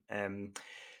accent.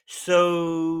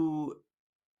 So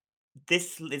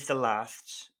this is the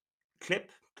last clip,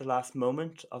 the last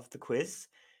moment of the quiz.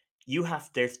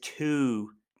 There's 2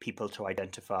 people to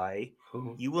identify.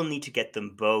 You will need to get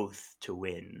them both to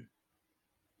win.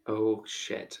 Oh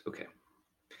shit. Okay.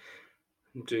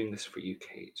 I'm doing this for you,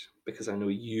 Kate, because I know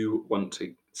you want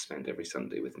to spend every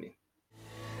Sunday with me.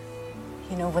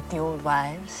 You know what the old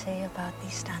wives say about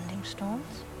these standing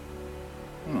stones?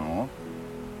 No.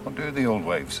 What do the old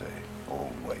wives say?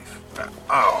 Old wife.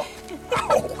 Ow!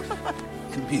 Ow!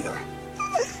 Come here.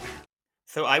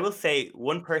 So I will say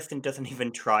one person doesn't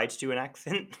even try to do an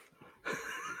accent.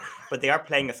 But they are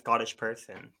playing a Scottish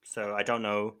person, so I don't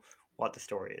know what the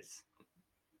story is.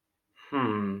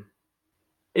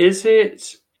 Is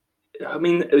it? I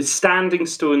mean, it's Standing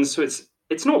Stones, so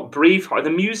it's not Braveheart. The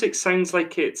music sounds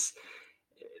like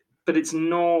but it's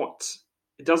not.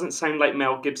 It doesn't sound like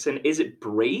Mel Gibson. Is it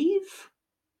Brave?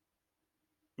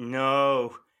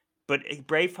 No, but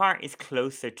Braveheart is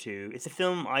closer to. It's a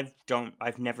film I've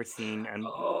never seen, and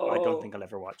I don't think I'll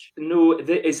ever watch. No,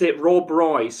 is it Rob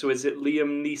Roy? So is it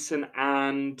Liam Neeson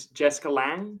and Jessica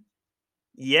Lange?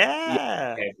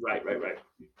 Yeah. Okay, right.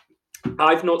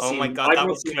 I've not seen. Oh my god, that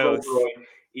was close. Rob Roy,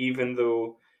 even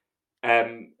though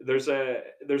there's a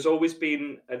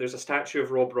statue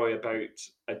of Rob Roy about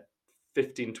a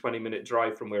 15-20 minute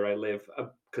drive from where I live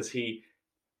because he,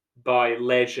 by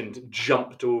legend,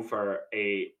 jumped over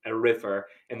a river,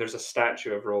 and there's a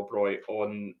statue of Rob Roy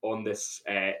on this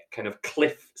kind of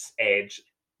cliff's edge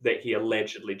that he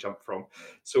allegedly jumped from.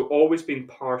 So always been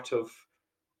part of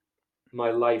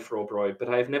my life, Rob Roy, but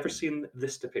I've never seen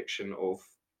this depiction of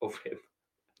him.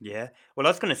 Yeah. Well, I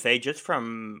was going to say, just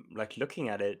from like looking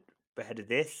at it ahead of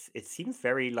this, it seems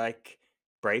very like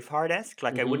Braveheart-esque.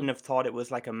 Like I wouldn't have thought it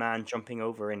was like a man jumping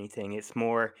over anything. It's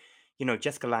more,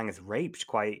 Jessica Lange is raped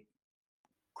quite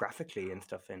graphically and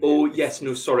stuff in it. Oh It's, yes,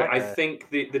 no, it's sorry. quite I a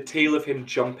think the tale of him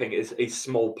jumping is a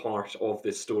small part of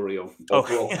this story of oh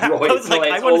Rob yeah. Roy. I was like,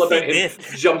 I It's want all to see about him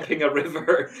this. jumping a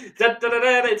river. Da, da, da,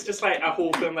 da, it's just like a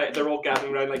whole film. Like they're all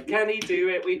gathering around. Like, can he do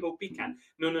it? We hope he can.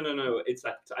 No. It's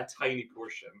a tiny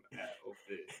portion of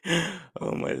the.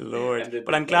 Oh my lord! And then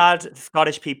But I'm like glad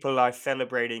Scottish people are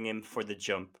celebrating him for the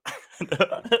jump.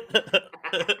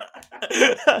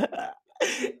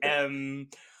 um,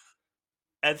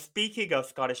 and speaking of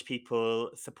Scottish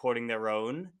people supporting their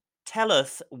own, tell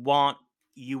us what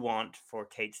you want for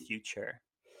Kate's future.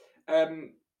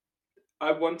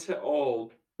 I want it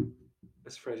all,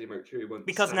 as Freddie Mercury once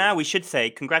Because sang. now we should say,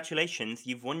 congratulations,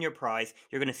 you've won your prize.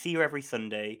 You're going to see her every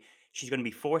Sunday. She's going to be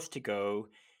forced to go,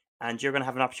 and you're going to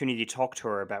have an opportunity to talk to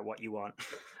her about what you want.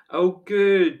 Oh,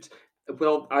 good.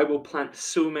 Well, I will plant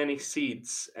so many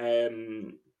seeds,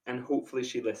 and hopefully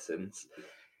she listens.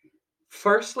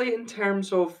 Firstly, in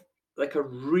terms of like a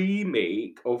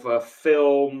remake of a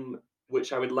film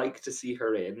which I would like to see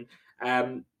her in,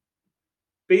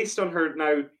 based on her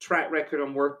now track record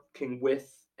on working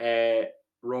with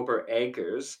Robert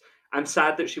Eggers, I'm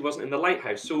sad that she wasn't in The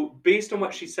Lighthouse. So, based on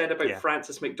what she said about Yeah.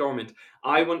 Frances McDormand,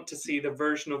 I want to see the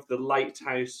version of The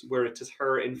Lighthouse where it is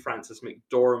her and Frances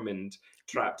McDormand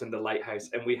trapped in the lighthouse,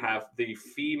 and we have the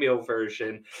female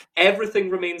version. Everything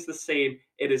remains the same.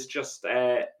 It is just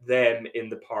them in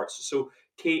the parts. So,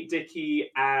 Kate Dickie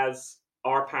as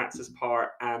R. Patz's part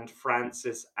and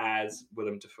Frances as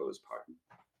Willem Dafoe's part.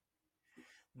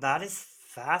 That is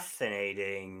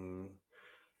fascinating.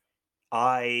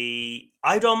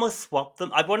 I'd almost swap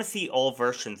them. I'd want to see all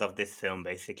versions of this film,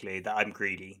 basically. That I'm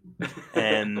greedy.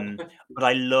 But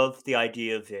I love the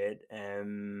idea of it.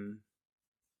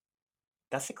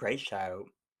 That's a great shout.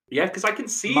 Yeah, because I can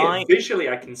see My- it visually.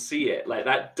 I can see it. Like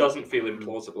that doesn't feel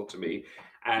implausible to me.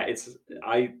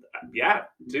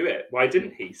 Do it. Why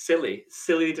didn't he? Silly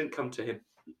didn't come to him.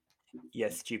 Yeah,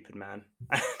 stupid man.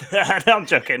 I'm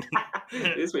joking.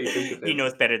 It is what you think of He him.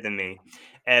 knows better than me.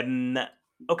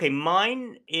 Okay,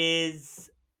 mine is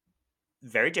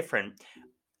very different.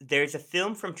 There's a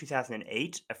film from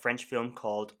 2008, a French film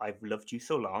called I've Loved You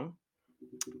So Long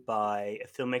by a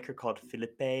filmmaker called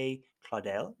Philippe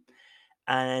Claudel.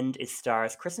 And it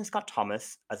stars Kristen Scott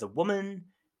Thomas as a woman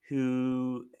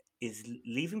who is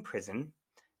leaving prison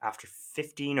after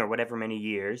 15 or whatever many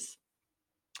years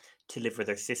to live with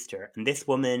her sister. And this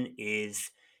woman is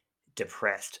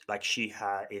depressed. Like she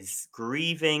is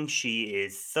grieving, she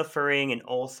is suffering in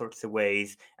all sorts of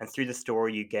ways. And through the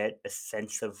story, you get a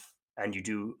sense of, and you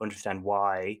do understand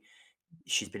why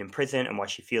she's been in prison and why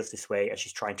she feels this way as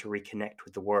she's trying to reconnect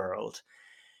with the world.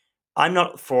 I'm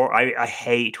not for, I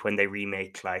hate when they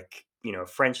remake like,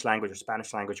 French language or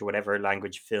Spanish language or whatever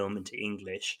language film into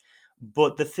English.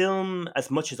 But the film, as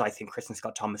much as I think Kristen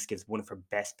Scott Thomas gives one of her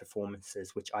best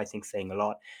performances, which I think saying a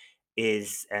lot,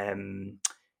 is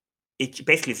it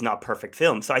basically is not a perfect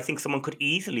film. So I think someone could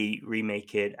easily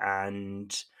remake it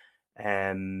and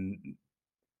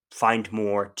find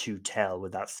more to tell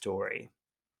with that story.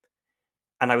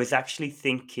 And I was actually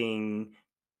thinking,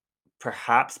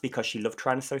 perhaps because she loved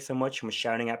Tyrannosaurus so much and was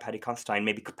shouting at Paddy Considine,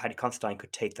 maybe Paddy Considine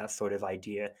could take that sort of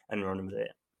idea and run with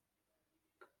it.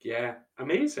 Yeah,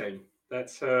 amazing.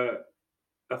 That's a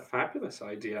fabulous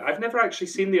idea. I've never actually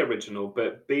seen the original,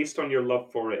 but based on your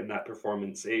love for it and that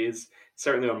performance, it is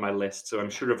certainly on my list. So I'm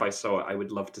sure if I saw it, I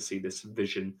would love to see this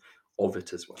vision of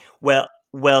it as well.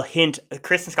 Well, hint,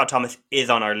 Kristen Scott Thomas is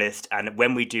on our list, and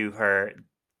when we do her,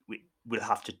 we'll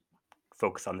have to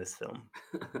focus on this film.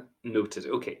 Noted.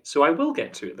 Okay, so I will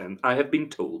get to it then. I have been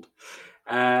told.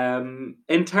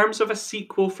 In terms of a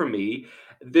sequel for me,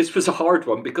 this was a hard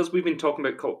one because we've been talking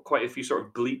about quite a few sort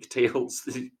of bleak tales.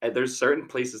 There's certain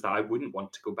places that I wouldn't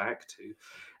want to go back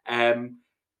to.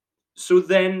 So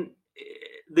then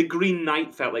The Green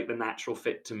Knight felt like the natural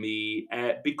fit to me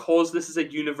because this is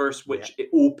a universe which it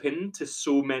opened to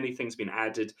so many things being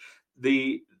added.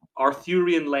 The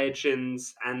Arthurian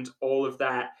legends and all of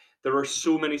that. There are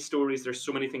so many stories. There's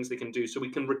so many things they can do. So we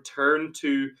can return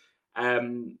to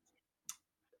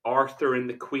Arthur and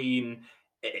the Queen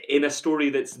in a story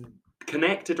that's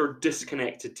connected or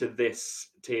disconnected to this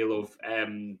tale of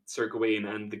Sir Gawain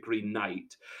and the Green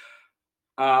Knight.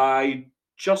 I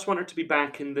just want her to be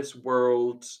back in this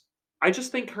world. I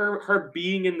just think her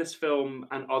being in this film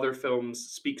and other films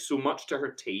speaks so much to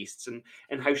her tastes and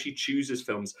how she chooses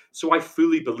films. So I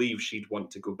fully believe she'd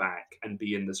want to go back and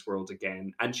be in this world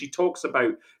again. And she talks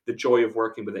about the joy of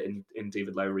working with it in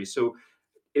David Lowery. So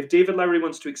if David Lowery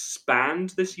wants to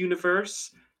expand this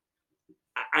universe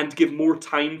and give more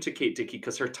time to Kate Dickie,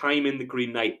 because her time in The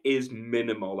Green Knight is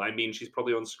minimal. I mean, she's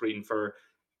probably on screen for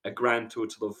a grand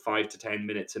total of 5 to 10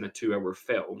 minutes in a 2-hour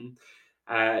film.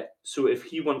 So if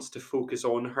he wants to focus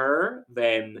on her,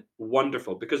 then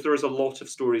wonderful, because there is a lot of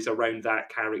stories around that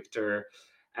character.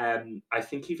 I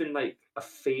think even like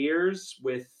affairs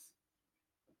with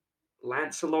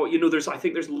Lancelot. I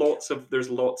think there's lots of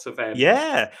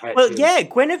Yeah. Well, tales. yeah,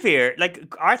 Guinevere,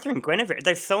 like Arthur and Guinevere,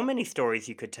 there's so many stories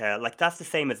you could tell. Like that's the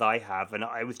same as I have. And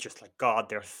I was just like, God,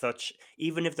 they're such,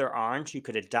 even if there aren't, you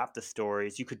could adapt the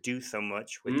stories. You could do so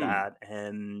much with Mm. that.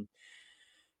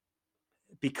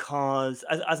 Because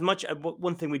as much,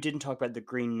 one thing we didn't talk about the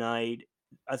Green Knight,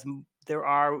 there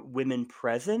are women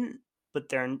present, but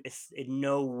it's in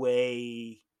no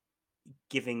way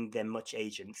giving them much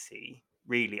agency,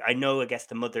 really. I know, I guess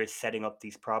the mother is setting up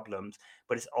these problems,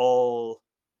 but it's all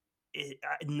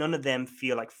none of them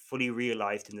feel like fully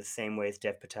realized in the same way as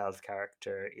Dev Patel's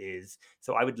character is.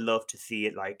 So I would love to see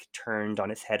it like turned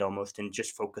on its head almost and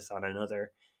just focus on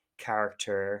another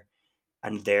character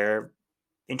and their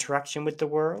interaction with the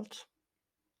world.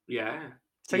 Yeah.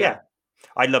 So yeah,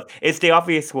 it's the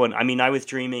obvious one. I mean, I was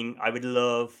dreaming, I'd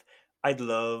love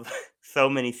so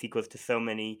many sequels to so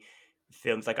many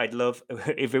films. Like I'd love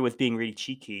if it was being really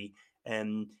cheeky,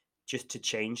 just to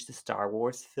change the Star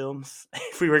Wars films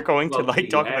if we were going to Well, like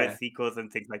talk yeah. about sequels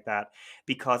and things like that.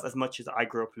 Because as much as I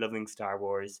grew up loving Star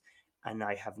Wars, and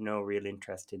I have no real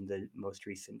interest in the most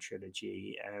recent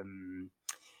trilogy,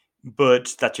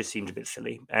 but that just seemed a bit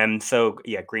silly. So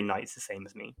yeah, Green Knight's the same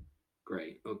as me.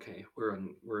 Great. Okay,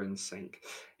 we're in sync.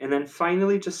 And then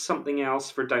finally, just something else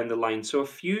for down the line. So a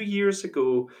few years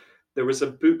ago, there was a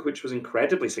book which was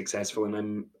incredibly successful,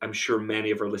 and I'm sure many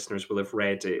of our listeners will have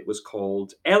read it. It was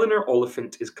called Eleanor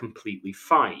Oliphant is Completely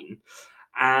Fine,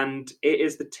 and it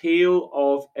is the tale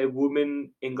of a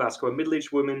woman in Glasgow, a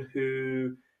middle-aged woman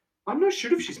who I'm not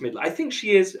sure if she's middle. I think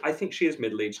she is. I think she is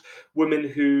middle-aged woman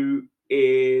who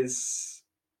is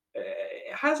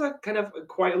has a kind of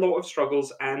quite a lot of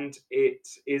struggles, and it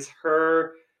is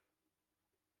her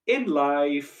in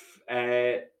life,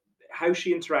 how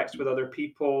she interacts with other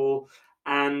people,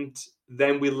 and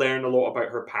then we learn a lot about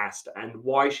her past and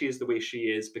why she is the way she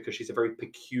is, because she's a very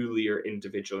peculiar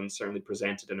individual and certainly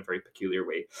presented in a very peculiar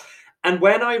way. And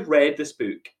when I read this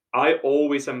book, I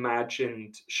always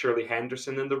imagined Shirley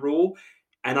Henderson in the role,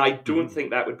 and I don't think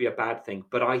that would be a bad thing,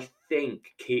 but I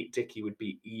think Kate Dickie would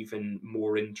be even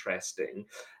more interesting.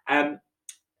 And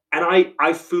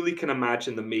I fully can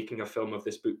imagine them making a film of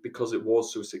this book because it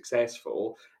was so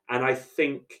successful. And I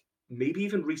think maybe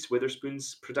even Reese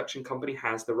Witherspoon's production company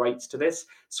has the rights to this.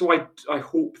 So I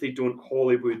hope they don't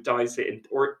Hollywoodize it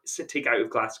or take it out of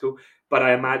Glasgow. But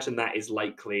I imagine that is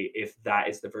likely if that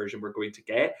is the version we're going to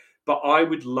get. But I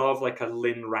would love like a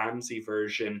Lynn Ramsay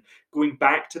version, going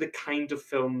back to the kind of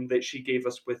film that she gave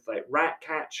us with like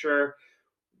Ratcatcher,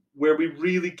 where we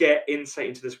really get insight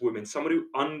into this woman, someone who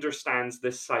understands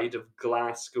this side of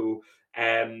Glasgow,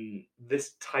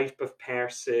 this type of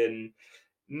person,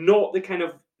 not the kind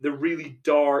of the really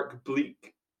dark,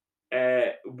 bleak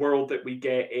world that we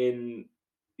get in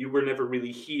You Were Never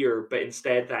Really Here, but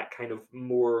instead that kind of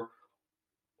more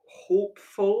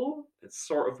hopeful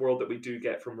sort of world that we do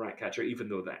get from Ratcatcher, even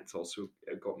though that's also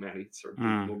got many sort of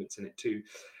bleak moments in it too.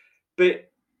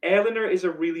 But Eleanor is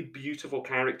a really beautiful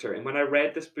character, and when I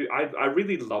read this book, I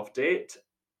really loved it.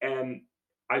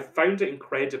 I found it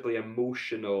incredibly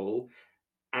emotional,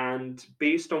 and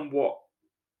based on what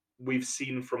we've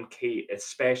seen from Kate,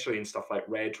 especially in stuff like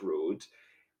Red Road,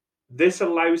 this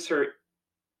allows her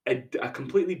a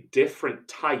completely different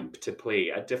type to play,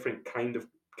 a different kind of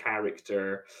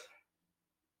character.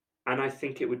 And I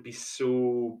think it would be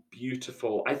so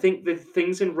beautiful. I think the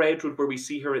things in Redwood where we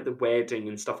see her at the wedding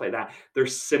and stuff like that,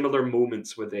 there's similar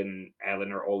moments within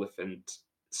Eleanor Oliphant,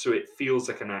 so it feels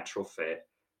like a natural fit.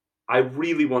 I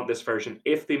really want this version.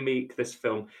 If they make this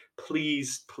film,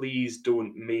 please, please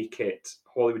don't make it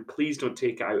Hollywood. Please don't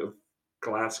take it out of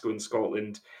Glasgow in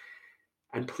Scotland.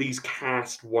 And please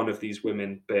cast one of these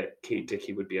women, but Kate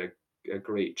Dickie would be a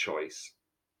great choice.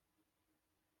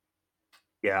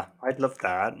 Yeah, I'd love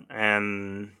that.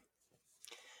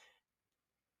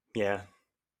 Yeah,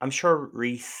 I'm sure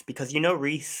Reese, because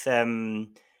Reese,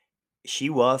 she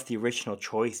was the original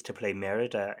choice to play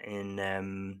Merida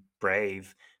in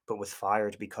Brave, but was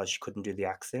fired because she couldn't do the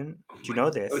accent. Do you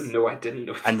know this? Oh, no, I didn't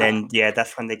know. And then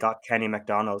that's when they got Kelly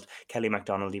MacDonald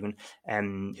even,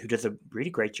 who does a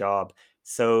really great job.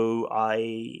 So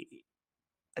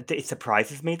it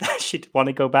surprises me that she'd want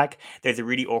to go back. There's a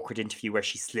really awkward interview where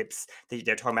she slips.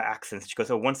 They're talking about accents. She goes,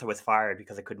 "Oh, once I was fired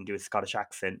because I couldn't do a Scottish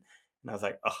accent," and I was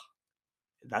like, "Oh,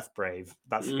 that's brave.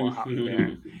 That's what happened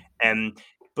there."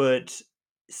 But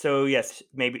So yes,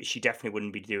 maybe she definitely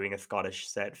wouldn't be doing a Scottish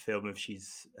set film if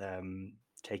she's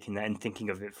taking that and thinking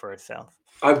of it for herself.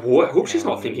 I hope she's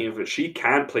not Um, thinking of it. She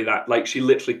can't play that. Like, she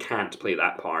literally can't play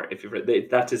that part. If you've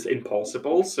that is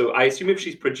impossible. So I assume if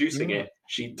she's producing Mm. it,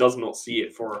 she does not see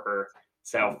it for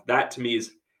herself. That to me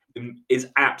is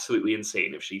absolutely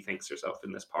insane if she thinks herself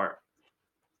in this part.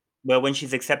 Well, when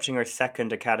she's accepting her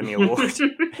second Academy Award,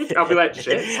 I'll be like,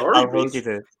 shit, sorry, I'll hold Reese. you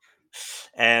to.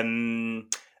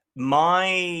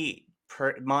 My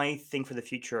thing for the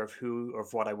future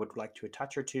of what I would like to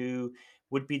attach her to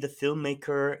would be the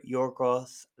filmmaker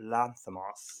Yorgos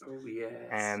Lanthimos. Oh yes.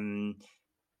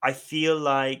 I feel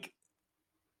like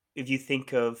if you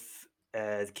think of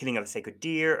The Killing of a Sacred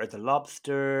Deer or The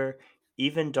Lobster,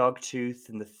 even Dogtooth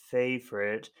and The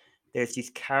Favourite, there's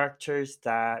these characters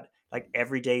that, like,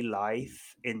 everyday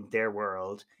life in their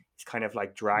world is kind of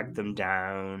like dragged them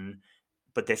down,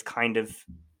 but there's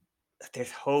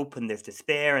hope and there's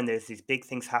despair and there's these big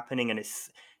things happening, and it's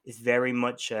very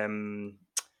much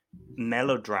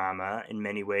melodrama in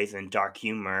many ways and dark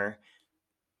humor,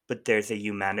 but there's a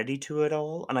humanity to it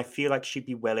all, and I feel like she'd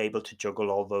be well able to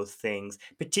juggle all those things,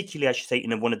 particularly, I should say,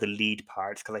 in one of the lead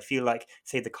parts, because I feel like,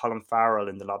 say, the Colin Farrell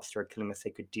in The Lobster, Killing a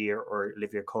Sacred Deer, or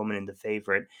Olivia Colman in The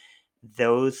Favourite,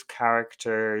 those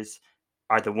characters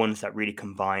are the ones that really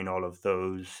combine all of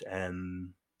those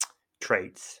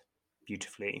traits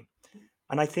beautifully.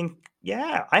 And I think,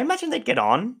 yeah, I imagine they'd get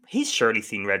on. He's surely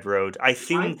seen Red Road. I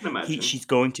assume can imagine. she's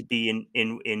going to be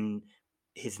in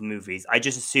his movies. I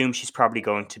just assume she's probably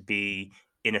going to be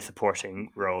in a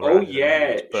supporting role. Oh rather than a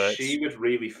yeah, lead, but she would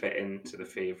really fit into The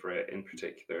Favourite in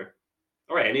particular,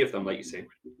 or any of them, like you say.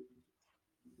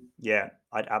 yeah,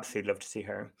 I'd absolutely love to see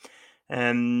her.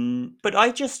 But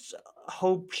I just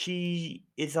hope she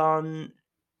is on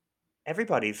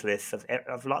everybody's list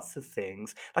of lots of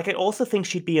things. Like, I also think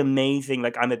she'd be amazing.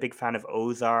 Like, I'm a big fan of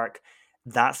Ozark,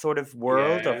 that sort of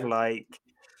world of Yeah. like.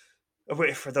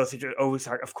 For those who do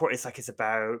Ozark, of course, it's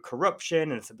about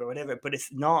corruption and it's about whatever, but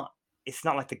it's not. It's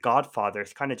not like The Godfather.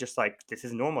 It's kind of just like, this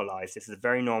is normalized. This is a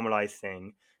very normalized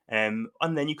thing. And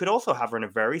then you could also have her in a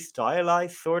very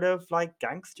stylized sort of like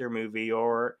gangster movie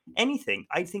or anything.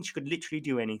 I think she could literally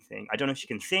do anything. I don't know if she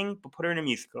can sing, but put her in a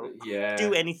musical. Yeah.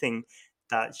 Do anything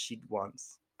that she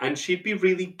wants. And she'd be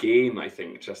really game, I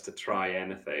think, just to try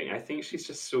anything. I think she's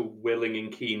just so willing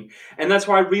and keen. And that's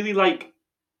why I really like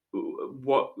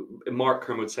what Mark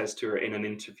Kermode says to her in an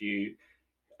interview.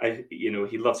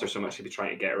 He loves her so much he'd be trying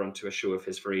to get her onto a show of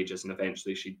his for ages, and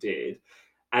eventually she did.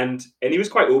 And he was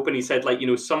quite open. He said, like,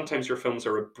 sometimes your films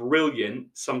are brilliant,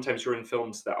 sometimes you're in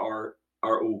films that are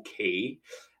okay.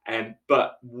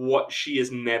 But what she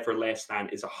is never less than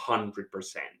is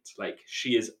 100%. Like,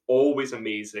 she is always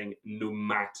amazing, no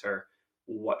matter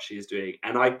what she is doing.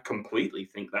 And I completely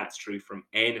think that's true from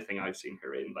anything I've seen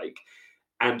her in. Like,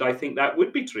 and I think that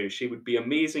would be true. She would be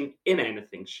amazing in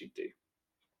anything she'd do.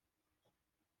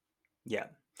 Yeah.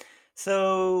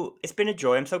 So it's been a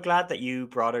joy. I'm so glad that you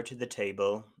brought her to the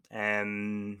table.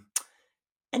 And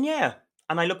yeah,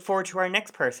 and I look forward to our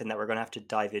next person that we're going to have to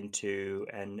dive into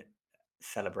and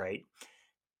celebrate.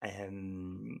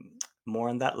 More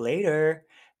on that later.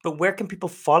 But where can people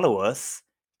follow us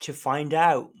to find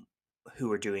out who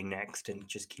we're doing next and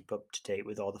just keep up to date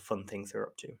with all the fun things they're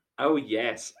up to? Oh,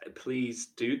 yes. Please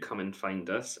do come and find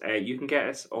us. You can get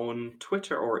us on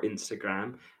Twitter or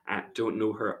Instagram at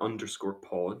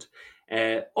don'tknowher_pod.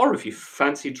 Or if you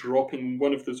fancy dropping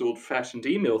one of those old-fashioned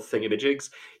email thingamajigs,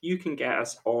 you can get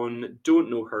us on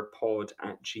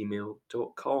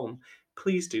don'tknowherpod@gmail.com.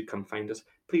 Please do come find us.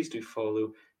 Please do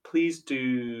follow. Please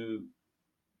do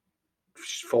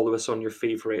follow us on your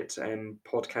favorite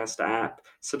podcast app,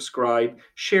 subscribe,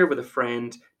 share with a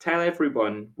friend, tell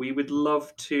everyone. We would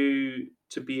love to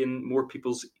be in more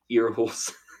people's ear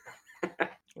holes.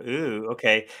 Ooh,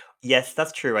 okay. Yes,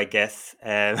 that's true, I guess.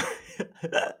 I'm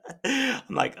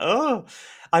like, oh,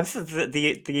 I'm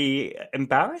the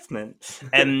embarrassment.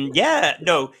 Yeah,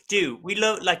 no, we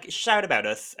shout about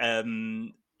us.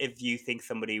 If you think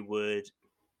somebody would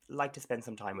like to spend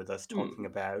some time with us talking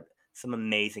about some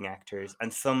amazing actors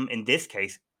and some, in this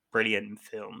case, brilliant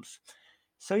films.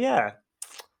 So yeah,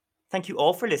 thank you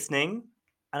all for listening,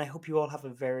 and I hope you all have a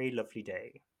very lovely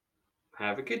day.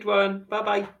 Have a good one.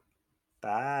 Bye-bye.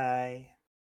 Bye.